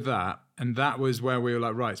started with that, and that was where we were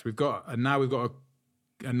like, right, so we've got a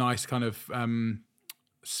nice kind of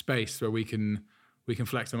space where we can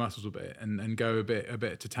flex our muscles a bit and go a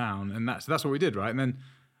bit to town, and that's what we did, right? And then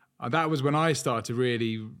that was when I started to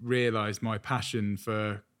really realize my passion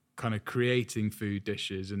for kind of creating food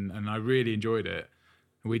dishes, and I really enjoyed it.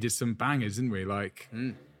 And we did some bangers, didn't we? Like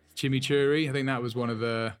chimichurri. I think that was one of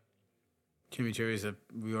the chimichurri.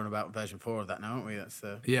 We were on about version 4 of that now, aren't we? That's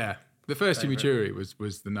yeah. The first chimichurri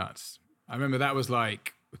was the nuts. I remember that was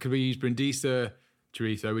like, could we use Brindisa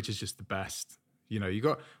chorizo, which is just the best. You've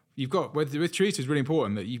got with chorizo, it's really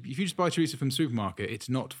important that if you just buy chorizo from the supermarket, it's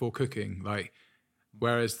not for cooking. Like,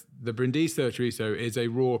 whereas the Brindisa chorizo is a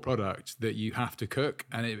raw product that you have to cook,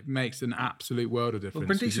 and it makes an absolute world of difference.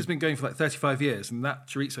 Well, Brindisa's been going for like 35 years, and that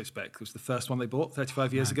chorizo spec was the first one they bought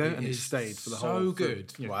 35 years ago, and it stayed for the whole. So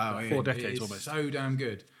good. Wow, 4 decades almost. So damn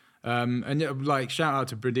good. And like, shout out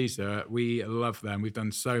to Brindisa. We love them. We've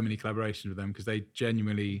done so many collaborations with them because they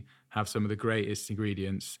genuinely have some of the greatest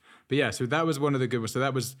ingredients. But yeah, so that was one of the good ones. So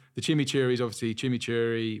that was the chimichurris, obviously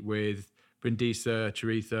chimichurri with Brindisa,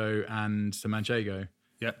 chorizo, and some manchego.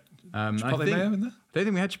 Yeah. Chipotle mayo in there? I don't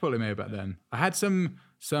think we had chipotle mayo back then. I had some.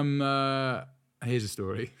 Here's a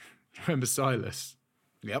story. Remember Silas?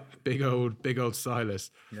 Yep. Big old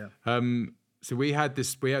Silas. Yeah. So we had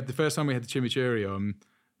the first time we had the chimichurri on.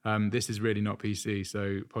 This is really not PC,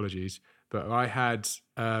 so apologies. But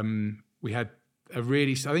we had a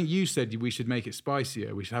really, I think you said we should make it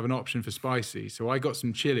spicier. We should have an option for spicy. So I got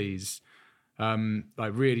some chilies,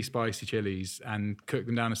 like really spicy chilies, and cooked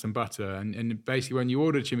them down in some butter. And basically when you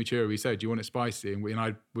ordered chimichurri, we said, do you want it spicy? And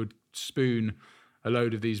I would spoon a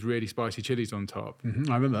load of these really spicy chilies on top.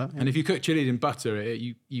 Mm-hmm, I remember that. Yeah. And if you cook chilies in butter,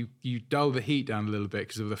 you dull the heat down a little bit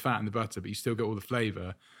because of the fat in the butter, but you still get all the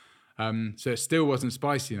flavour. So it still wasn't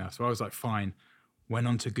spicy enough. So I was like, fine. Went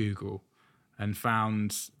onto Google and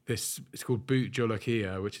found this. It's called Boot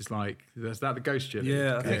Jolokia, which is like, is that the ghost chili?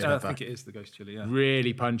 Yeah, I think it is the ghost chili. Yeah,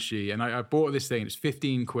 really punchy. And I bought this thing. It was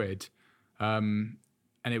 15 quid, and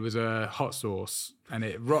it was a hot sauce, and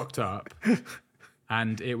it rocked up,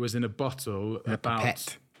 and it was in a bottle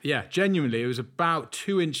pipette. Yeah, genuinely, it was about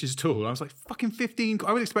 2 inches tall. I was like, fucking 15.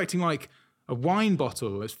 I was expecting like a wine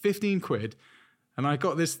bottle. It's 15 quid. And I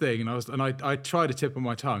got this thing, and I tried to tip on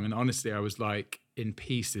my tongue, and honestly, I was like in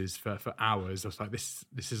pieces for hours. I was like, this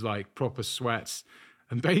is like proper sweats.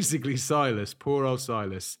 And basically, Silas, poor old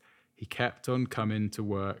Silas, he kept on coming to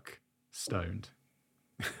work stoned.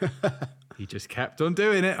 He just kept on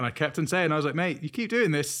doing it, and I kept on saying, I was like, mate, you keep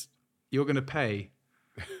doing this, you're going to pay.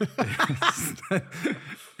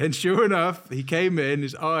 And sure enough, he came in,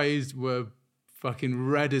 his eyes were fucking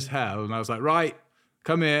red as hell, and I was like, right,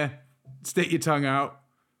 come here. Stick your tongue out,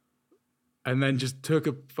 and then just took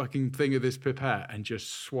a fucking thing of this pipette and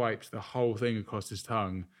just swiped the whole thing across his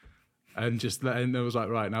tongue, and I was like,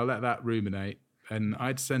 right, now let that ruminate. And I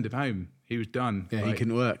had to send him home. He was done. Yeah, he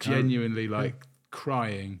couldn't work. Genuinely,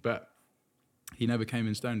 crying, but he never came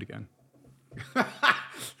in stoned again.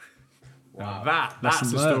 Wow, that's a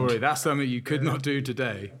story. That's something you could not do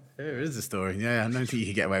today. There is a story. Yeah, I don't think you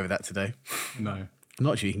could get away with that today. No, I'm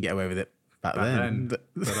not sure you can get away with it. Back then. But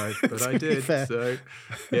I did. So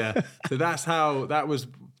yeah. So that was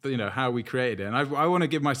how we created it. And I want to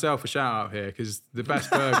give myself a shout out here because the best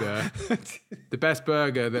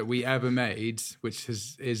burger that we ever made, which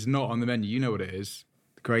is not on the menu. You know what it is?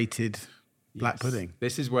 Grated black pudding.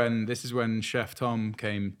 This is when Chef Tom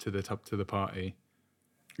came to the party.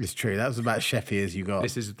 It's true. That was about as chefy as you got.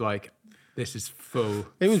 This is full.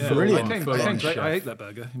 It was brilliant. I ate that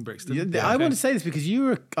burger in Brixton. I want to say this because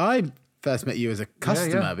I first met you as a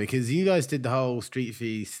customer because you guys did the whole street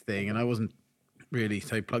feast thing, and I wasn't really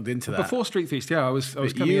so plugged into that. Before Street Feast, yeah, I was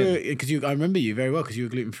coming in. Because I remember you very well because you were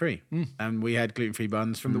gluten free, and we had gluten free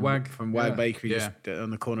buns from the Wag. from Wag Yeah. Bakery Yeah. just on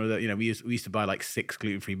the corner of the. We used to buy like 6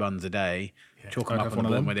 gluten free buns a day, chalk them I'd up have on one the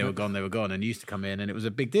of board. them. When they were gone, they were gone, and you used to come in, and it was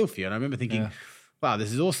a big deal for you. And I remember thinking, wow,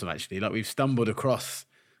 this is awesome. Actually, like we've stumbled across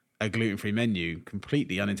a gluten free menu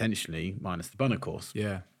completely unintentionally, minus the bun, of course.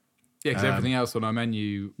 Yeah. Yeah, because everything else on our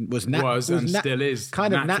menu Was still is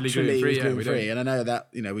kind of naturally gluten-free. Yeah, gluten we free, don't- and I know that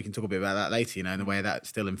we can talk a bit about that later. In the way that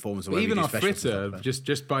still informs the way even we do our specials and fritter, stuff, but-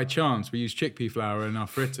 just by chance, we use chickpea flour in our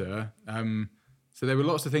fritter. So there were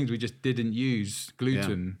lots of things we just didn't use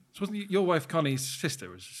gluten. So wasn't your wife Connie's sister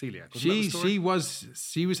was celiac? Wasn't that the story?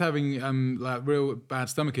 She was having like real bad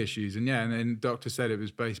stomach issues, and and then doctor said it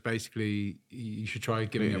was basically you should try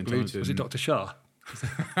giving up gluten. Was it Dr. Shah?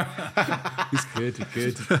 It's good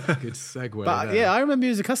segue. But there. yeah, I remember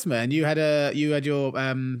you as a customer, and you had your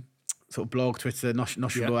sort of blog, Twitter,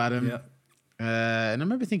 Nostrable Adam, Yeah. and I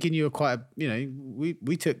remember thinking you were quite.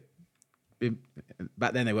 We took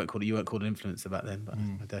back then you weren't called an influencer back then, but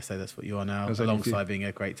I dare say that's what you are now, was only a few. alongside being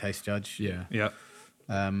a great taste judge. yeah. Yeah.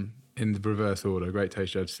 In the reverse order, great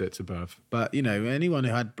taste judge sits above. But anyone who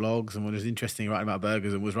had blogs and was interested in writing about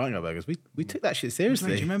burgers and was writing about burgers, we took that shit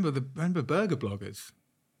seriously. Do you remember burger bloggers?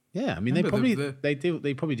 Yeah, I mean they Remember probably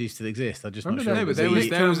they probably do still exist. I'm just not Remember sure. No, but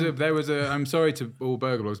that? there was a. I'm sorry to all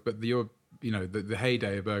burger bloggers, but the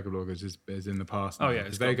heyday of burger bloggers is in the past. Oh, now, yeah, 'cause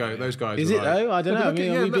it's they gone, go. yeah. Those guys. Is are it like- though? I don't know. I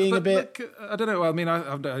mean, are we being a bit? I don't know. I mean,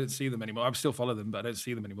 I don't see them anymore. I still follow them, but I don't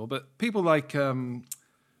see them anymore. But people like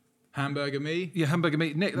Hamburger me. Hamburger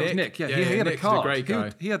meat. Nick, that was Nick. Nick. Yeah, Yeah, he had a Nick's a card. great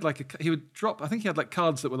guy. He had he would drop. I think he had like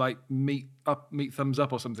cards that were like meat thumbs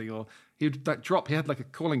up or something, or he would like drop. He had like a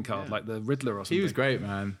calling card, like the Riddler or something. He was great,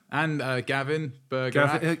 man. And Gavin Burger.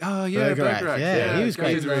 Gavin, oh yeah, Burger Act, Burger Act. yeah, he was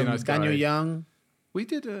great. He's a really nice guy. Daniel Young, We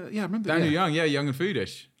did. I remember Daniel yeah. Young, Young and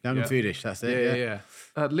Foodish. Young and Foodish. That's it. Yeah.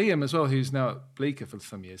 Liam as well, who's now at Bleecker for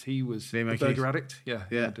some years. He was Liam the O'Keefe. Burger Addict. Yeah,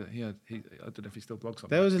 Yeah. I don't know if he still blogs on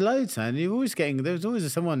There that. was loads, man. There was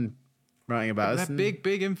always someone writing about us. That and-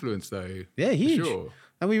 big influence though. Yeah, huge. Sure.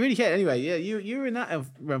 And we really cared. Anyway, yeah, you were in that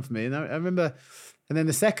run for me. And I remember, and then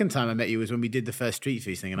the second time I met you was when we did the first Street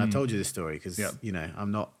Feast thing. And I told you this story because,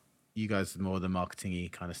 I'm not, you guys are more the marketing-y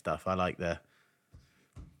kind of stuff. I like the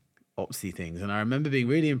opsy things. And I remember being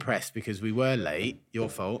really impressed because we were late, your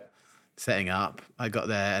fault, setting up. I got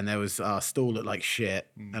there and there was our stall looked like shit.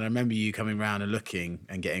 And I remember you coming around and looking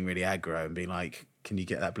and getting really aggro and being like, can you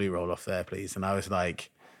get that blue roll off there, please? And I was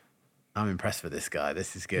like, I'm impressed with this guy.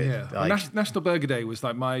 This is good. Yeah, Like, National Burger Day was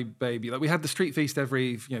like my baby. Like we had the street feast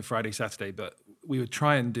every Friday, Saturday, but we would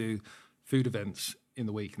try and do food events in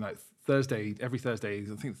the week. And like every Thursday,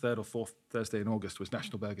 I think the third or fourth Thursday in August was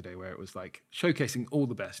National Burger Day, where it was like showcasing all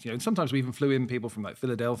the best. And sometimes we even flew in people from like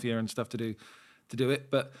Philadelphia and stuff to do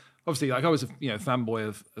it. But obviously, like I was a fanboy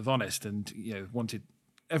of Honest, and wanted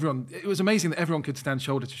everyone. It was amazing that everyone could stand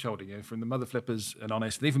shoulder to shoulder. From the Mother Flippers and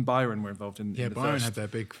Honest, and even Byron were involved in. Yeah, in the Byron first. had their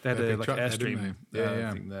big. They had their a big like truck there, didn't Airstream they?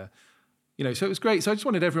 Yeah. thing there. So it was great. So I just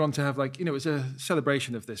wanted everyone to have it was a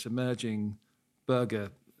celebration of this emerging burger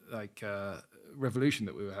revolution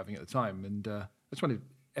that we were having at the time, and I just wanted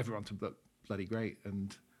everyone to look bloody great.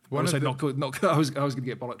 And One of not good. I was going to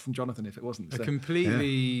get bollocked from Jonathan if it wasn't. A So.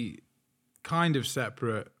 completely kind of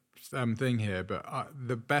separate thing here, but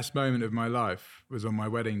the best moment of my life was on my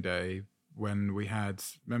wedding day when we had.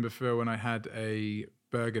 Remember, Phil, when I had a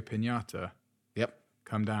burger piñata yep.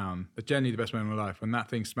 come down? But generally, the best moment of my life when that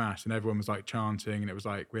thing smashed and everyone was like chanting, and it was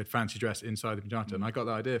like we had fancy dress inside the piñata, and I got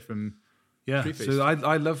that idea from. Yeah, Street Feast. so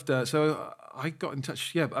I loved. So I got in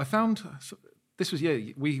touch. Yeah, I found this was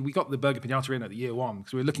we got the burger piñata in at the year one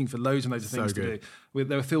because we were looking for loads and loads of So things to good. do.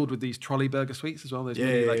 They were filled with these trolley burger sweets as well. Those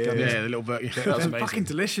Yeah, the little burger. That was They're amazing. fucking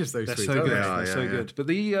delicious. Those They're sweets. so aren't good. they? They're so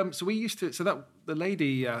good. But so we used to. So that the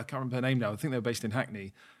lady, I can't remember her name now. I think they were based in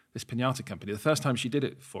Hackney. This piñata company. The first time she did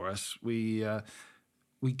it for us,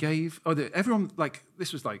 we gave everyone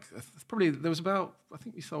this was probably there was about I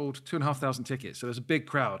think we sold 2,500 tickets. So there was a big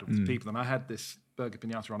crowd of people, and I had this burger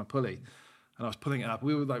piñata on a pulley. And I was pulling it up.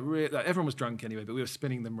 We were everyone was drunk anyway, but we were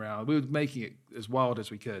spinning them around. We were making it as wild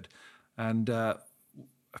as we could, and the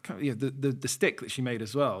stick that she made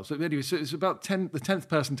as well. So anyway, so it was about the 10th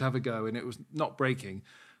person to have a go, and it was not breaking.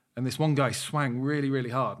 And this one guy swang really, really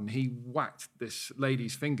hard, and he whacked this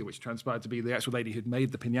lady's finger, which transpired to be the actual lady who'd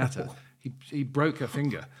made the piñata. He broke her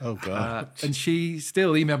finger. Oh, God. And she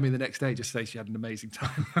still emailed me the next day just to say she had an amazing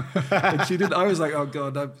time. And she did. I was like, oh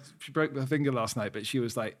God, she broke her finger last night, but she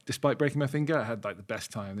was like, despite breaking my finger, I had like the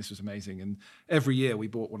best time. This was amazing. And every year we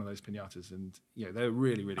bought one of those piñatas, and they're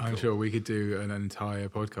really, really cool. I'm sure we could do an entire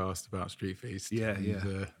podcast about Street Feast. Yeah, and,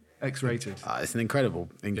 yeah. X-rated. It's an incredible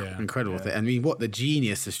thing. I mean, what the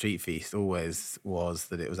genius of Street Feast always was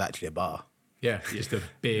that it was actually a bar. Yeah, just a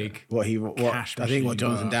big What cash I think what machine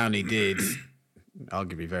Jonathan bar. Downey did,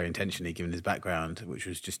 arguably very intentionally given his background, which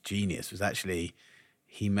was just genius, was actually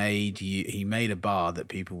he made a bar that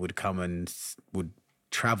people would come and would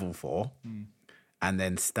travel for and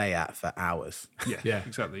then stay at for hours. Yeah,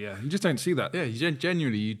 exactly. Yeah, you just don't see that. Yeah,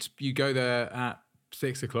 genuinely, you go there at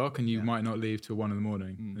 6 o'clock and you might not leave till 1 a.m.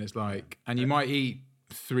 And it's like, and you might eat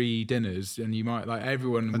 3 dinners and you might like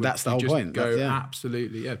everyone. But that's the whole just point. Go That's,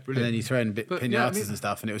 absolutely, yeah, brilliant. And then you throw in pinatas I mean, and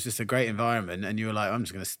stuff, and it was just a great environment. And you were like, I'm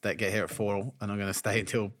just going to get here at 4 and I'm going to stay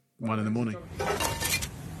until 1 a.m.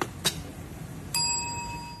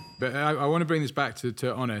 But I want to bring this back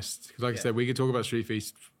to honest, because like I said, we could talk about Street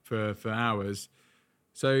Feast for hours.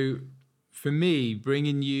 So for me,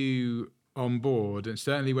 bringing you on board, and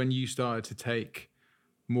certainly when you started to take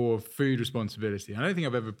more food responsibility, I don't think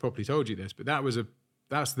I've ever properly told you this, but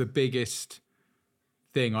that's the biggest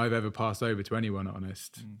thing I've ever passed over to anyone,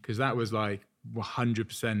 honest, because that was like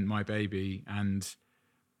 100% my baby and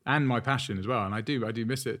my passion as well. And I do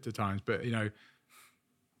miss it at times, but you know,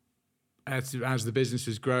 as the business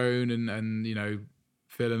has grown and you know,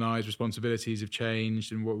 Phil and I's responsibilities have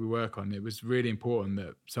changed and what we work on, it was really important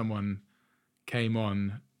that someone came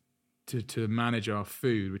on to manage our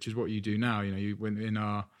food, which is what you do now. You know, when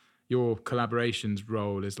your collaborations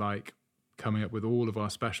role is like coming up with all of our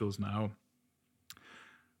specials now,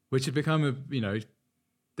 which have become a, you know,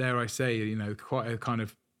 dare I say, you know, quite a kind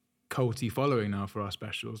of culty following now for our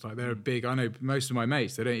specials. Like they're a big. I know most of my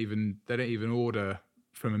mates, they don't even order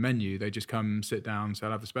from a menu. They just come, sit down, say,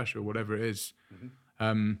 I'll have a special, whatever it is.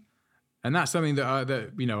 And that's something that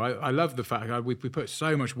I love the fact we put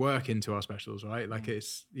so much work into our specials, right? Like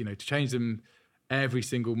it's, you know, to change them every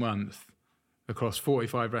single month across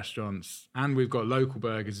 45 restaurants, and we've got local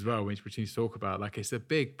burgers as well, which we need to talk about. Like it's a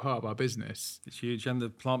big part of our business. It's huge, and the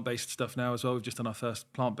plant-based stuff now as well. We've just done our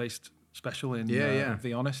first plant-based special in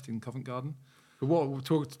Be Honest in Covent Garden. But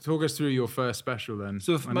talk us through your first special then.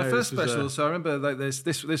 So my first special. So I remember like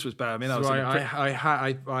this was bad. I mean,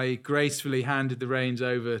 I gracefully handed the reins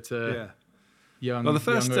over to young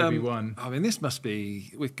Obi-Wan. I mean, this must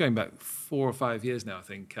be we're going back 4 or 5 years now, I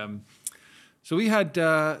think. So we had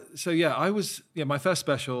my first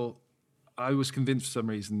special. I was convinced for some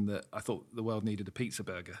reason that I thought the world needed a pizza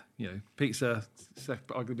burger. You know, pizza,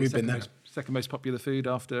 arguably second most popular food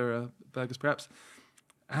after burgers, perhaps.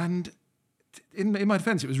 And in my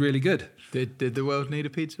defence, it was really good. Did the world need a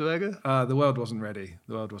pizza burger? The world wasn't ready.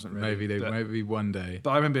 Maybe one day. But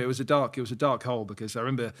I remember it was a dark hole, because I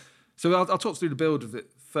remember. So I'll talk through the build of it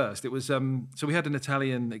first. It was so we had an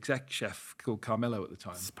Italian exec chef called Carmelo at the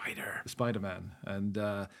time, the Spider-Man,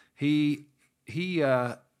 and he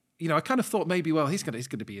you know, I kind of thought maybe, well, he's going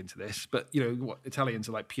to be into this, but you know what Italians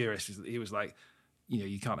are like purists is that he was like, you know,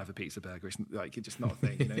 you can't have a pizza burger. It's like, it's just not a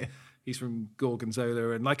thing. You know, he's from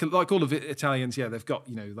Gorgonzola, and like all of Italians, they've got,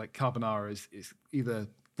 you know, like carbonara is either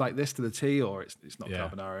like this to the T or it's not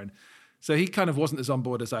carbonara. And so he kind of wasn't as on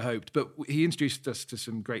board as I hoped, but he introduced us to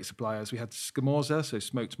some great suppliers. We had scamorza, so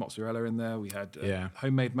smoked mozzarella in there. We had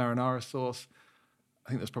homemade marinara sauce. I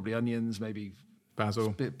think there's probably onions, maybe basil.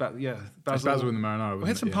 Basil in the marinara. We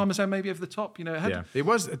had some parmesan maybe over the top. You know, it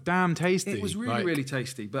was damn tasty. It was really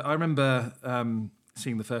tasty. But I remember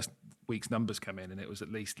seeing the first week's numbers come in, and it was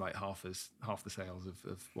at least like half the sales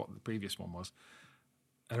of what the previous one was.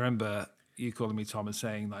 I remember you calling me, Tom, and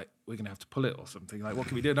saying like, we're going to have to pull it or something. Like, what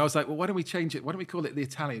can we do? And I was like, well, why don't we change it? Why don't we call it the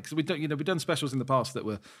Italian? Because we've done specials in the past that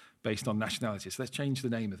were based on nationality. So let's change the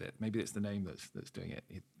name of it. Maybe it's the name that's doing it.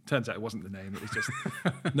 It turns out it wasn't the name. It was just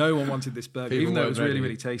no one wanted this burger, even though it was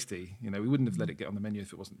really tasty. You know, we wouldn't have let it get on the menu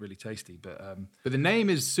if it wasn't really tasty. But the name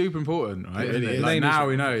is super important, right? It Like now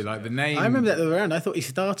we know, like the name. I remember that the other way around. I thought he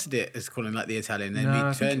started it as calling like the Italian, then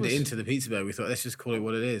we turned it into the pizza burger. We thought, let's just call it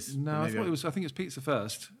what it is. No, I think it was pizza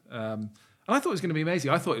first. And I thought it was going to be amazing.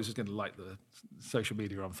 I thought it was just going to light the social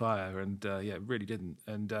media on fire, and it really didn't.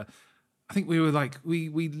 And I think we were like,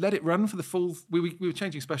 we let it run for the full. We were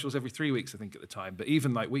changing specials every 3 weeks, I think, at the time. But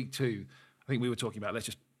even like week 2, I think we were talking about, let's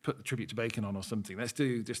just put the tribute to bacon on or something. Let's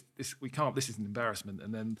do just this. We can't. This is an embarrassment.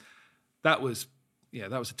 And then that was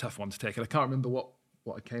a tough one to take. And I can't remember what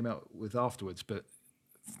I came out with afterwards, but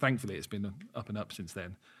thankfully it's been up and up since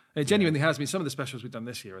then. It genuinely has been. Some of the specials we've done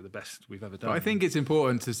this year are the best we've ever done. But I think it's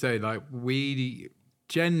important to say, like, we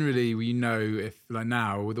know if, like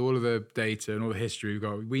now, with all of the data and all the history we've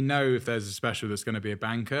got, we know if there's a special that's going to be a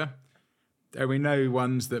banker. And we know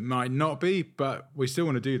ones that might not be, but we still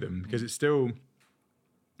want to do them because it's still,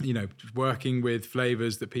 you know, working with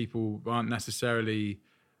flavors that people aren't necessarily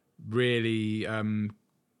really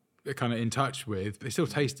kind of in touch with. They still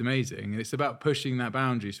taste amazing, and it's about pushing that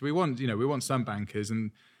boundary. So we want some bankers,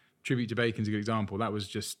 and tribute to bacon's a good example. That was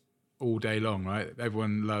just all day long, right?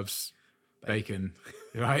 Everyone loves bacon,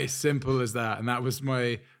 right? It's simple as that. And that was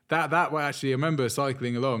that way. Actually, I remember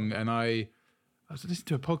cycling along, and I was listening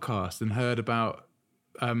to a podcast and heard about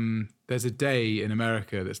there's a day in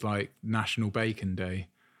America that's like National Bacon Day,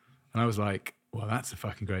 and I was like, well, that's a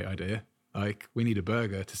fucking great idea. Like, we need a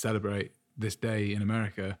burger to celebrate this day in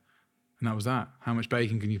America. And that was that. How much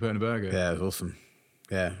bacon can you put in a burger? Yeah, it was awesome.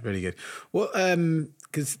 Yeah, really good. Well,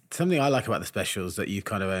 because something I like about the specials that you've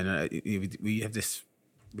kind of owned,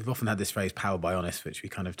 we've often had this phrase "powered by honest," which we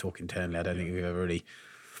kind of talk internally. I don't think we've ever really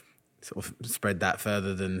sort of spread that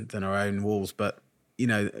further than our own walls. But, you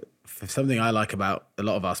know, something I like about a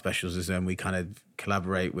lot of our specials is when we kind of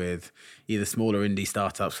collaborate with either smaller indie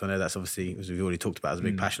startups. I know that's obviously, as we've already talked about, is a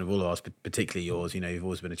big passion of all of ours, but particularly yours. You know, you've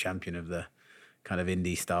always been a champion of the kind of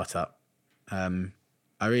indie startup.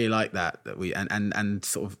 I really like that we and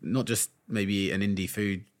sort of not just maybe an indie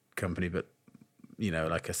food company, but, you know,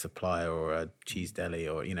 like a supplier or a cheese deli,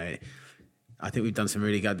 or, you know, I think we've done some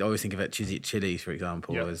really good. I always think of it, Chili's, for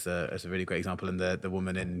example, as a really great example, and the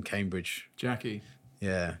woman in Cambridge, Jackie.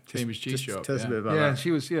 Yeah, Cambridge cheese shop. Tell us a bit about that. Yeah, she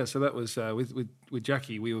was. Yeah, so that was with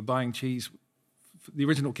Jackie. We were buying cheese. The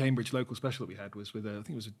original Cambridge local special that we had was with I think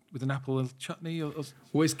it was with an apple and chutney. Or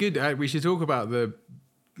well, it's good. We should talk about the,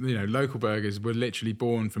 you know, local burgers were literally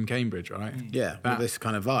born from Cambridge, right? Yeah, with this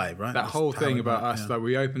kind of vibe, right? That whole thing about us, yeah. like,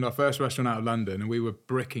 we opened our first restaurant out of London, and we were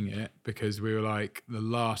bricking it because we were like, the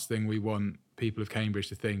last thing we want people of Cambridge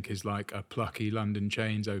to think is like a plucky London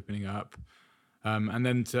chains opening up, and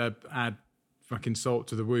then to add fucking salt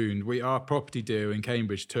to the wound, our property deal in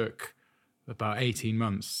Cambridge took about 18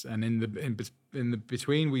 months, and in the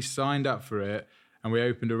between, we signed up for it and we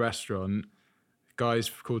opened a restaurant. Guys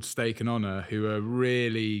called Steak and Honour, who are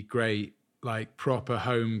really great, like proper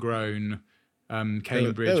homegrown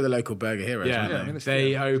Cambridge. They were the local burger heroes. Yeah, weren't I mean,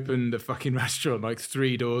 they opened a fucking restaurant like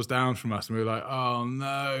 3 doors down from us, and we were like, oh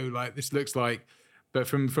no, like this looks like. But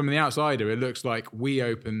from the outsider, it looks like we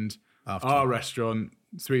opened our restaurant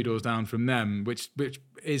 3 doors down from them, which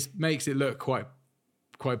makes it look quite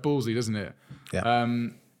ballsy, doesn't it? Yeah.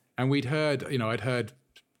 And I'd heard,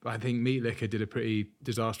 I think Meat Liquor did a pretty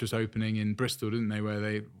disastrous opening in Bristol, didn't they? Where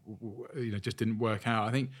they, you know, just didn't work out.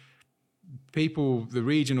 I think people, the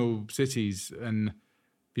regional cities and,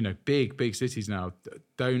 you know, big cities now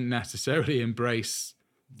don't necessarily embrace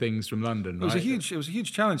things from London. It was a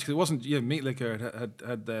huge challenge because it wasn't, you know, Meat Liquor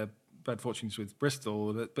had their bad fortunes with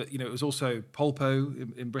Bristol, but you know, it was also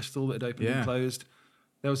Polpo in Bristol that had opened and closed.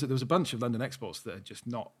 There was a bunch of London exports that had just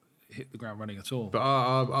not hit the ground running at all. But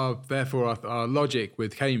our logic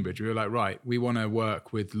with Cambridge, we were like, right, we want to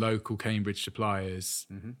work with local Cambridge suppliers.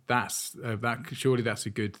 Mm-hmm. Surely that's a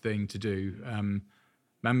good thing to do.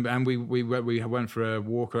 And we went for a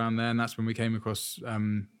walk around there, and that's when we came across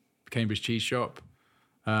Cambridge Cheese Shop.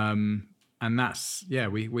 And that's,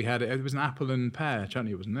 we had it was an apple and pear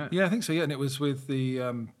chutney, wasn't it? Yeah, I think so. Yeah, and it was with the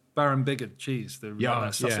Baron Bigod cheese, the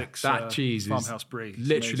Sussex that cheese farmhouse is brie.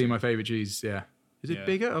 literally my favourite cheese. Yeah. Is it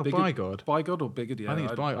Bigod or Bygod? Bygod or Bigod, yeah. I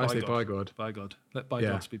think it's Bygod. I say Bygod. Bygod. Let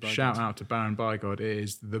bygods be bygods. Shout out to Baron Bygod. It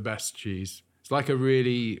is the best cheese. It's like a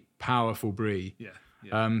really powerful brie. Yeah.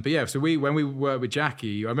 But yeah, so when we worked with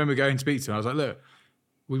Jackie, I remember going to speak to her. I was like, look,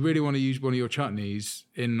 we really want to use one of your chutneys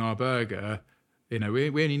in our burger. You know, we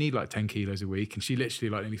only need like 10 kilos a week. And she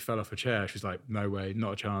literally like nearly fell off her chair. She's like, no way,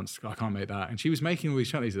 not a chance. I can't make that. And she was making all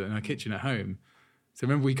these chutneys in her kitchen at home. So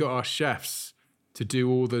remember, we got our chefs to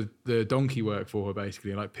do all the donkey work for her,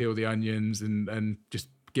 basically, like peel the onions and just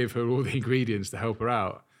give her all the ingredients to help her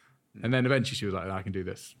out. And then eventually she was like, I can do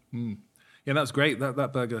this. Yeah, that's great.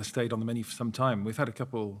 That burger stayed on the menu for some time. We've had a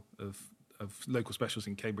couple of local specials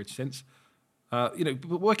in Cambridge since. You know,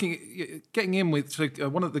 but getting in with, so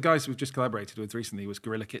one of the guys we've just collaborated with recently was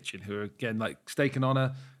Gorilla Kitchen, who are, again, like Steak and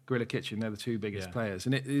Honour, Gorilla Kitchen, they're the two biggest players.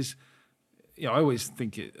 And it is, you know, I always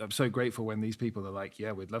think I'm so grateful when these people are like,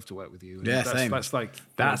 yeah, we'd love to work with you. And same.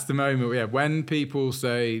 That's the moment, when people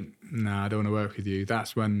say, nah, I don't want to work with you,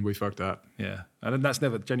 that's when we fucked up. Yeah, and that's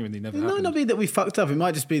genuinely never happened. It might not be that we fucked up. It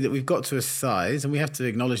might just be that we've got to a size and we have to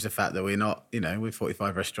acknowledge the fact that we're not, you know, we're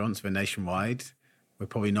 45 restaurants, we're nationwide. We're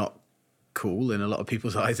probably not cool in a lot of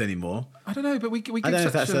people's eyes anymore. I don't know, but we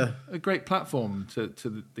give such a great platform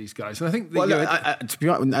to these guys. And I think to be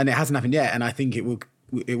honest, and it hasn't happened yet, and I think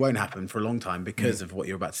it won't happen for a long time because of what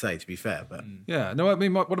you're about to say, to be fair. But yeah, no, I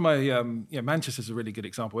mean, one of my Manchester's a really good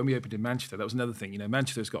example. When we opened in Manchester, that was another thing. You know,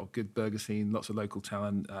 Manchester's got a good burger scene, lots of local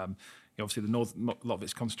talent. Obviously, a lot of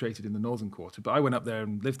it's concentrated in the northern quarter. But I went up there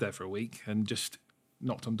and lived there for a week and just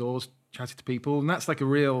knocked on doors, chatted to people, and that's like a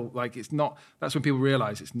real it's not. That's when people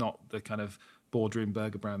realise it's not the kind of boardroom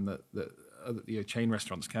burger brand that chain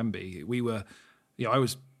restaurants can be. We were, I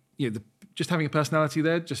was, just having a personality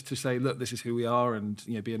there, just to say, look, this is who we are, and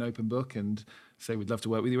be an open book and say we'd love to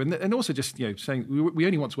work with you, and also just saying we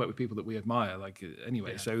only want to work with people that we admire,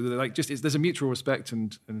 anyway. Yeah. So there's a mutual respect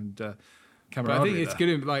and camaraderie. But I think it's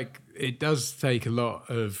good. It does take a lot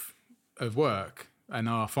of work, and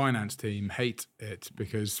our finance team hate it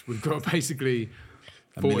because we've got basically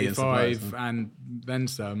 45 and then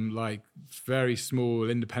some very small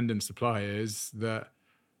independent suppliers that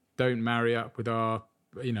don't marry up with our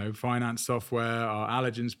finance software. Our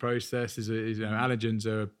allergens process is allergens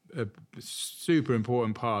are a super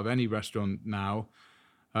important part of any restaurant now.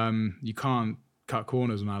 You can't cut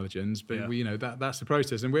corners on allergens, but that's the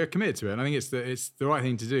process, and we're committed to it. And I think it's the right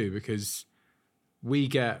thing to do because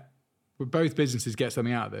both businesses get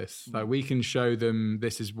something out of this. We can show them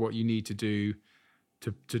this is what you need to do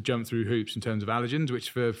to jump through hoops in terms of allergens, which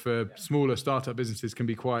for smaller startup businesses can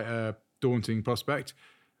be quite a daunting prospect.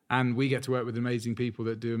 And we get to work with amazing people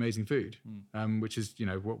that do amazing food, which is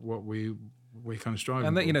what we kind of strive.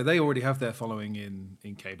 And they already have their following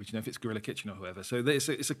in Cambridge. If it's Gorilla Kitchen or whoever, so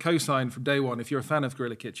it's a co-sign from day one. If you're a fan of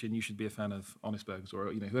Gorilla Kitchen, you should be a fan of Honest Burgers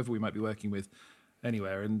or whoever we might be working with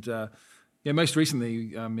anywhere. And most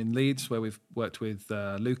recently in Leeds, where we've worked with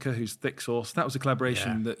Luca, who's Thick Sauce. That was a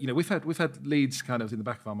collaboration that we've had Leeds kind of in the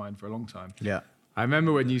back of our mind for a long time. Yeah, I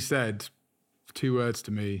remember when you said 2 words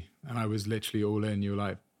to me, and I was literally all in. You were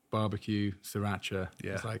like, barbecue, sriracha.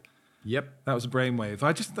 Yeah. It's like, yep. That was a brainwave.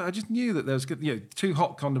 I just knew that there was good, 2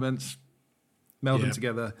 hot condiments, meld them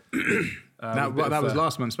together. That was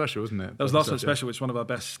last month's special, wasn't it? That was last month's special, which is one of our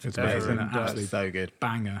best ever. Absolutely so good.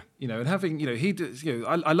 Banger. And having, he does,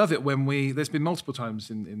 I love it when there's been multiple times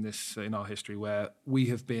in our history where we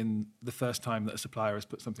have been the first time that a supplier has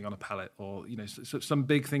put something on a pallet or, some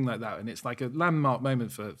big thing like that. And it's like a landmark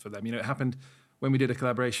moment for them. It happened when we did a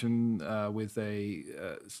collaboration with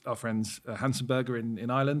our friends Hanson Burger in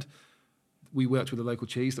Ireland. We worked with a local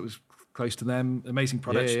cheese that was close to them, amazing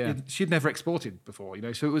products. Yeah. She'd never exported before,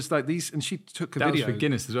 so it was like these, and she took a video. That was for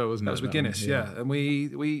Guinness as well, wasn't it? That was with Guinness, yeah. And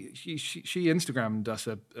she Instagrammed us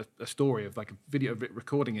a story of a video of it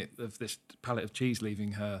recording it of this pallet of cheese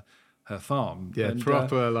leaving her farm. Yeah, and,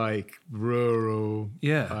 proper rural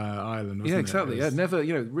island, wasn't yeah, exactly. It was... Yeah, never,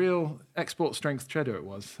 real export strength cheddar it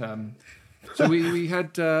was. So we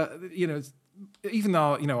had, even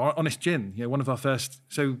our Honest Gin, one of our first.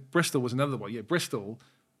 So Bristol was another one. Yeah, Bristol,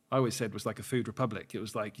 I always said was like a food republic. It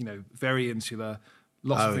was very insular,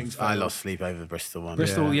 lots of things. I lost sleep over the Bristol one.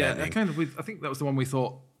 Bristol, yeah. I think that was the one we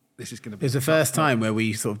thought this is going to be. It was the first time where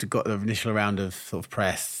we sort of got the initial round of sort of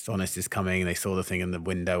press. Honest is coming. They saw the thing in the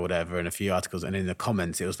window, or whatever, and a few articles, and in the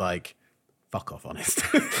comments it was like, fuck off, Honest.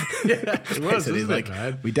 It was like,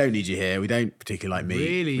 we don't need you here. We don't particularly like meat.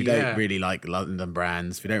 Really, we don't really like London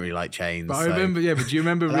brands. We don't really like chains. But I remember, but do you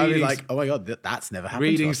remember reading? Like, oh my god, that's never happened.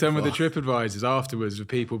 Reading some before. of the TripAdvisors afterwards of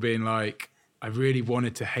people being like, I really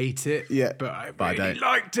wanted to hate it, but I really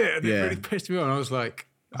liked it, and it really pissed me off. And I was like,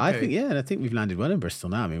 okay. I think we've landed well in Bristol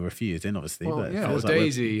now. I mean, we're a few years in, obviously. Well, but yeah. Well,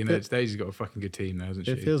 Daisy, Daisy's got a fucking good team there, hasn't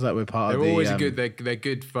she? It feels like we're part They're of the... always good. They're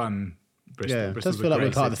good fun. Bristol. Yeah, it Bristol's does feel like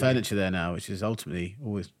we're part of the city. furniture there now, which is ultimately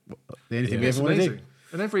always the only thing we It's ever want to do. amazing.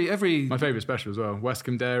 And every My favourite special as well,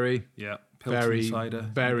 Westcombe Dairy. yeah, Pilton cider,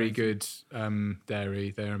 very good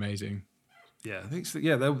dairy. They're amazing. Yeah, I think so.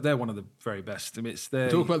 Yeah, they're one of the very best. I mean, it's their.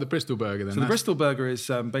 Talk about the Bristol burger then. So the Bristol burger is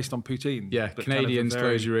based on poutine. Yeah, but Canadians, kind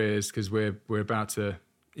of close your ears because we're about to.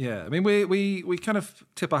 Yeah, I mean, we kind of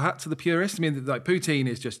tip our hat to the purists. I mean, like poutine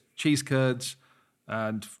is just cheese curds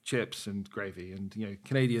and chips and gravy, and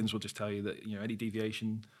Canadians will just tell you that any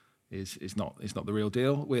deviation is not the real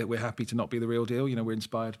deal. We're happy to not be the real deal. We're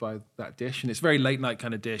inspired by that dish, and it's a very late night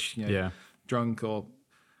kind of dish. Drunk or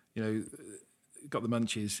got the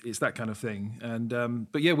munchies. It's that kind of thing. And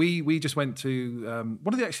but yeah, we just went to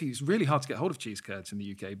one of the actually. It's really hard to get hold of cheese curds in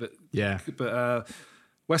the UK, but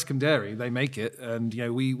Westcombe Dairy, they make it, and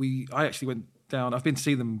I actually went down. I've been to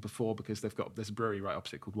see them before because there's a brewery right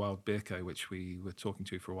opposite called Wild Beer Co, which we were talking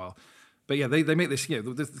to for a while. But yeah, they make this.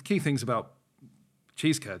 The key things about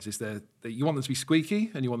cheese curds is that you want them to be squeaky,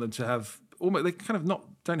 and you want them to have almost. They kind of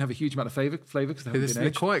don't have a huge amount of flavour because they haven't been They're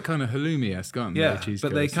aged. quite kind of halloumi-esque, aren't they? Yeah, cheese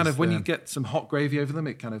but curds? they kind of when you get some hot gravy over them,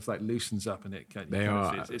 it kind of like loosens up, and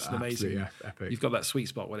it's amazing. Epic. You've got that sweet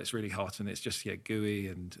spot where it's really hot and it's just gooey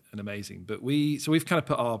and amazing. But we've kind of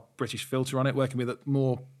put our British filter on it, working with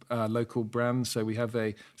more local brands. So we have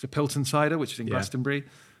it's a Pilton cider, which is in Glastonbury.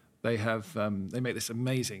 They have they make this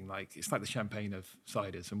amazing, like it's like the champagne of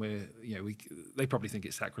ciders, and they probably think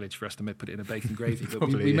it's sacrilege for us to put it in a bacon gravy, but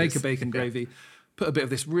we make a bacon gravy, put a bit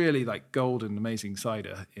of this really like golden amazing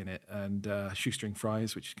cider in it, and shoestring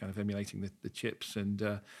fries, which is kind of emulating the chips, and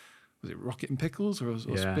was it rocket and pickles or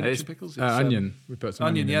spinach and pickles? It's, onion. We put some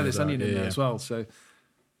onion. There's onion in there as well. So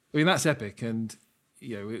I mean that's epic, and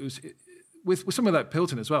it was. With some of that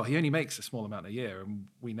Pilton as well, he only makes a small amount a year, and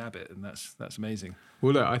we nab it, and that's amazing.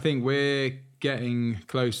 Well, look, I think we're getting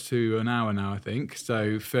close to an hour now. I think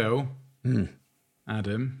so. Phil,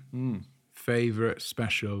 Adam, favorite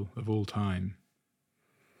special of all time.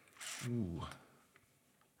 Ooh.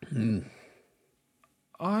 One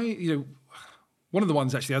of the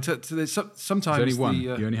ones actually. Sometimes there's only one.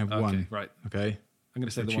 You only have one, right? Okay. I'm going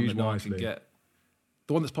to say the one that no one can get.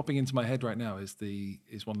 The one that's popping into my head right now is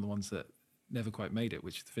one of the ones that never quite made it,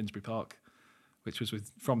 which is the Finsbury Park, which was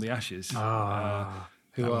From the Ashes, who are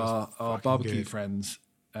our barbecue friends,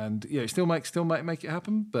 and still might make it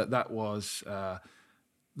happen. But that was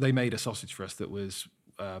they made a sausage for us that was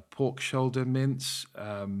pork shoulder mince,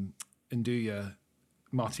 andouille,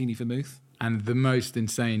 martini vermouth, and the most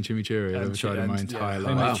insane chimichurri I've ever tried in my entire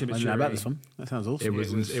life. I know about this one. That sounds awesome.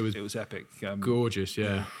 It was epic, gorgeous.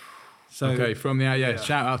 Yeah. So okay,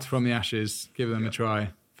 shout out to From the Ashes. Give them a try.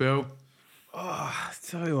 Phil? Oh,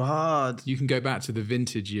 so hard. You can go back to the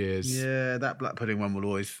vintage years. Yeah, that black pudding one will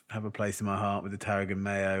always have a place in my heart with the tarragon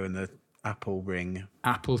mayo and the apple ring.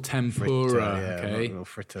 Apple tempura, fritter, okay. Little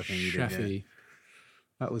fritter thing you Chefy. did. Yeah.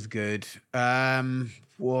 That was good.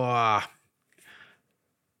 Wow.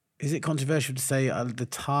 Is it controversial to say the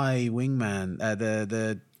Thai wingman,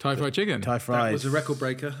 the Thai fried chicken? Thai fried. That was a record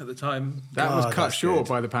breaker at the time. That was cut short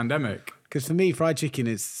by the pandemic. Because for me, fried chicken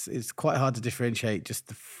it's quite hard to differentiate just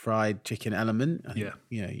the fried chicken element. I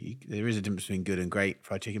think, there is a difference between good and great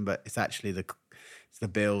fried chicken, but it's actually the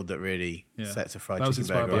build that really sets a fried chicken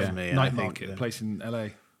burger for me. Night Market, a place in LA.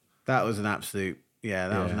 That was an absolute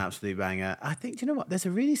was an absolute banger. I think, do you know what? There's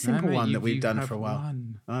a really simple one that we've done for a while.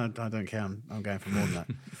 I don't care. I'm going for more than that.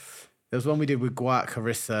 There was one we did with guac,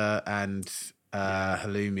 harissa, and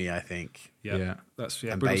halloumi, I think. Yeah. That's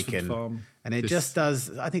and bacon. Farm. And it just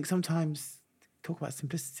does. I think sometimes talk about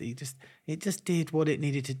simplicity. It just did what it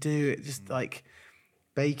needed to do. It just like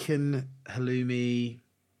bacon, halloumi.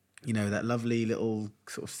 That lovely little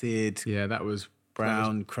sort of seared. Yeah, that was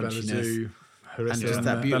brown crunchiness. And just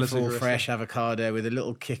that beautiful fresh avocado with a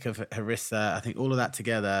little kick of harissa. I think all of that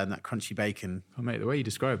together and that crunchy bacon. Oh, mate, the way you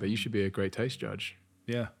describe it, you should be a great taste judge.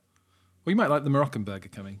 Yeah. Well, you might like the Moroccan burger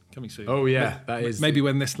coming soon. Oh yeah, that is. Maybe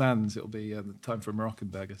when this lands, it'll be the time for a Moroccan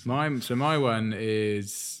burger. So my one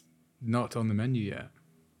is not on the menu yet.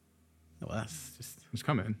 Well, that's just. It's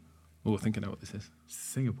coming. Oh, I think I know what this is.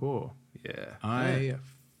 Singapore. Yeah. I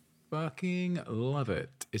fucking love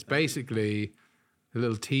it. It's basically a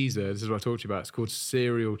little teaser. This is what I talked to you about. It's called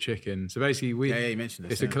Cereal Chicken. So basically, you mentioned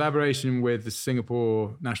this. It's a collaboration with the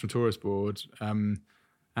Singapore National Tourist Board.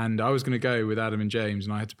 And I was going to go with Adam and James,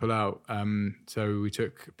 and I had to pull out. So we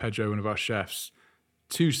took Pedro, one of our chefs,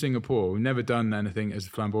 to Singapore. We've never done anything as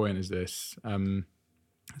flamboyant as this.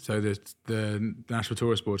 So the National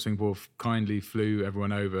Tourist Board Singapore kindly flew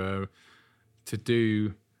everyone over to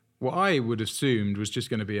do what I would have assumed was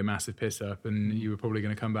just going to be a massive piss up, and you were probably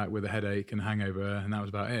going to come back with a headache and hangover, and that was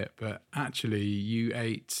about it. But actually, you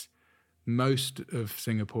ate most of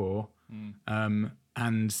Singapore, and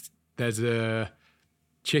there's a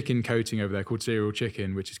chicken coating over there called cereal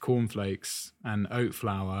chicken, which is cornflakes and oat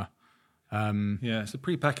flour. It's a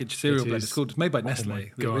pre-packaged cereal blend. It's made by Nestle. Oh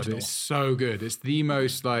my God, it's so good. It's the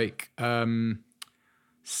most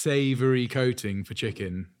savory coating for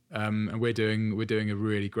chicken. And we're doing a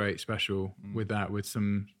really great special with that, with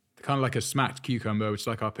some kind of like a smacked cucumber, which is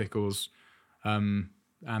like our pickles, and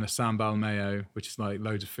a sambal mayo, which is like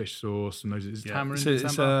loads of fish sauce and loads of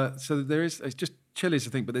tamarind. So there is, it's just chilies,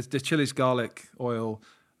 I think, but there's chilies, garlic, oil,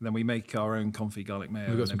 and then we make our own confit garlic mayo.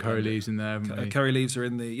 We've got some curry leaves in there. Curry leaves are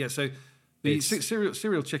in the So the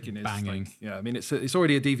cereal chicken is banging. I mean, it's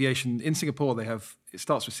already a deviation. In Singapore, it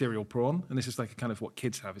starts with cereal prawn, and this is like a kind of what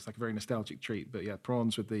kids have. It's like a very nostalgic treat. But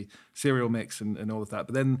prawns with the cereal mix and all of that.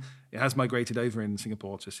 But then it has migrated over in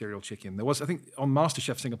Singapore to cereal chicken. There was, I think, on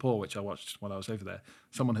MasterChef Singapore, which I watched while I was over there,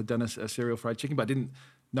 someone had done a cereal fried chicken, but I didn't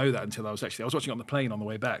know that until I was watching it on the plane on the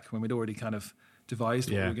way back when we'd already kind of devised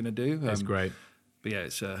what we were going to do. It's great. But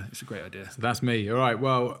it's a great idea. So that's me. All right,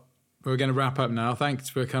 well, we're going to wrap up now. Thanks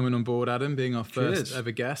for coming on board, Adam, being our first ever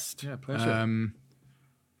guest. Yeah, pleasure.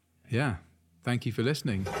 Thank you for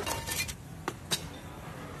listening.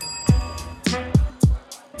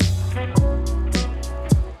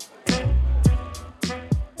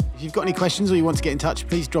 You If you've got any questions or you want to get in touch,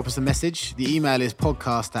 please drop us a message. The email is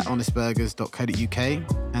podcast@honestburgers.co.uk.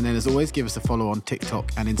 And then as always, give us a follow on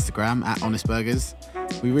TikTok and Instagram @honestburgers.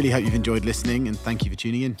 We really hope you've enjoyed listening and thank you for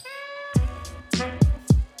tuning in.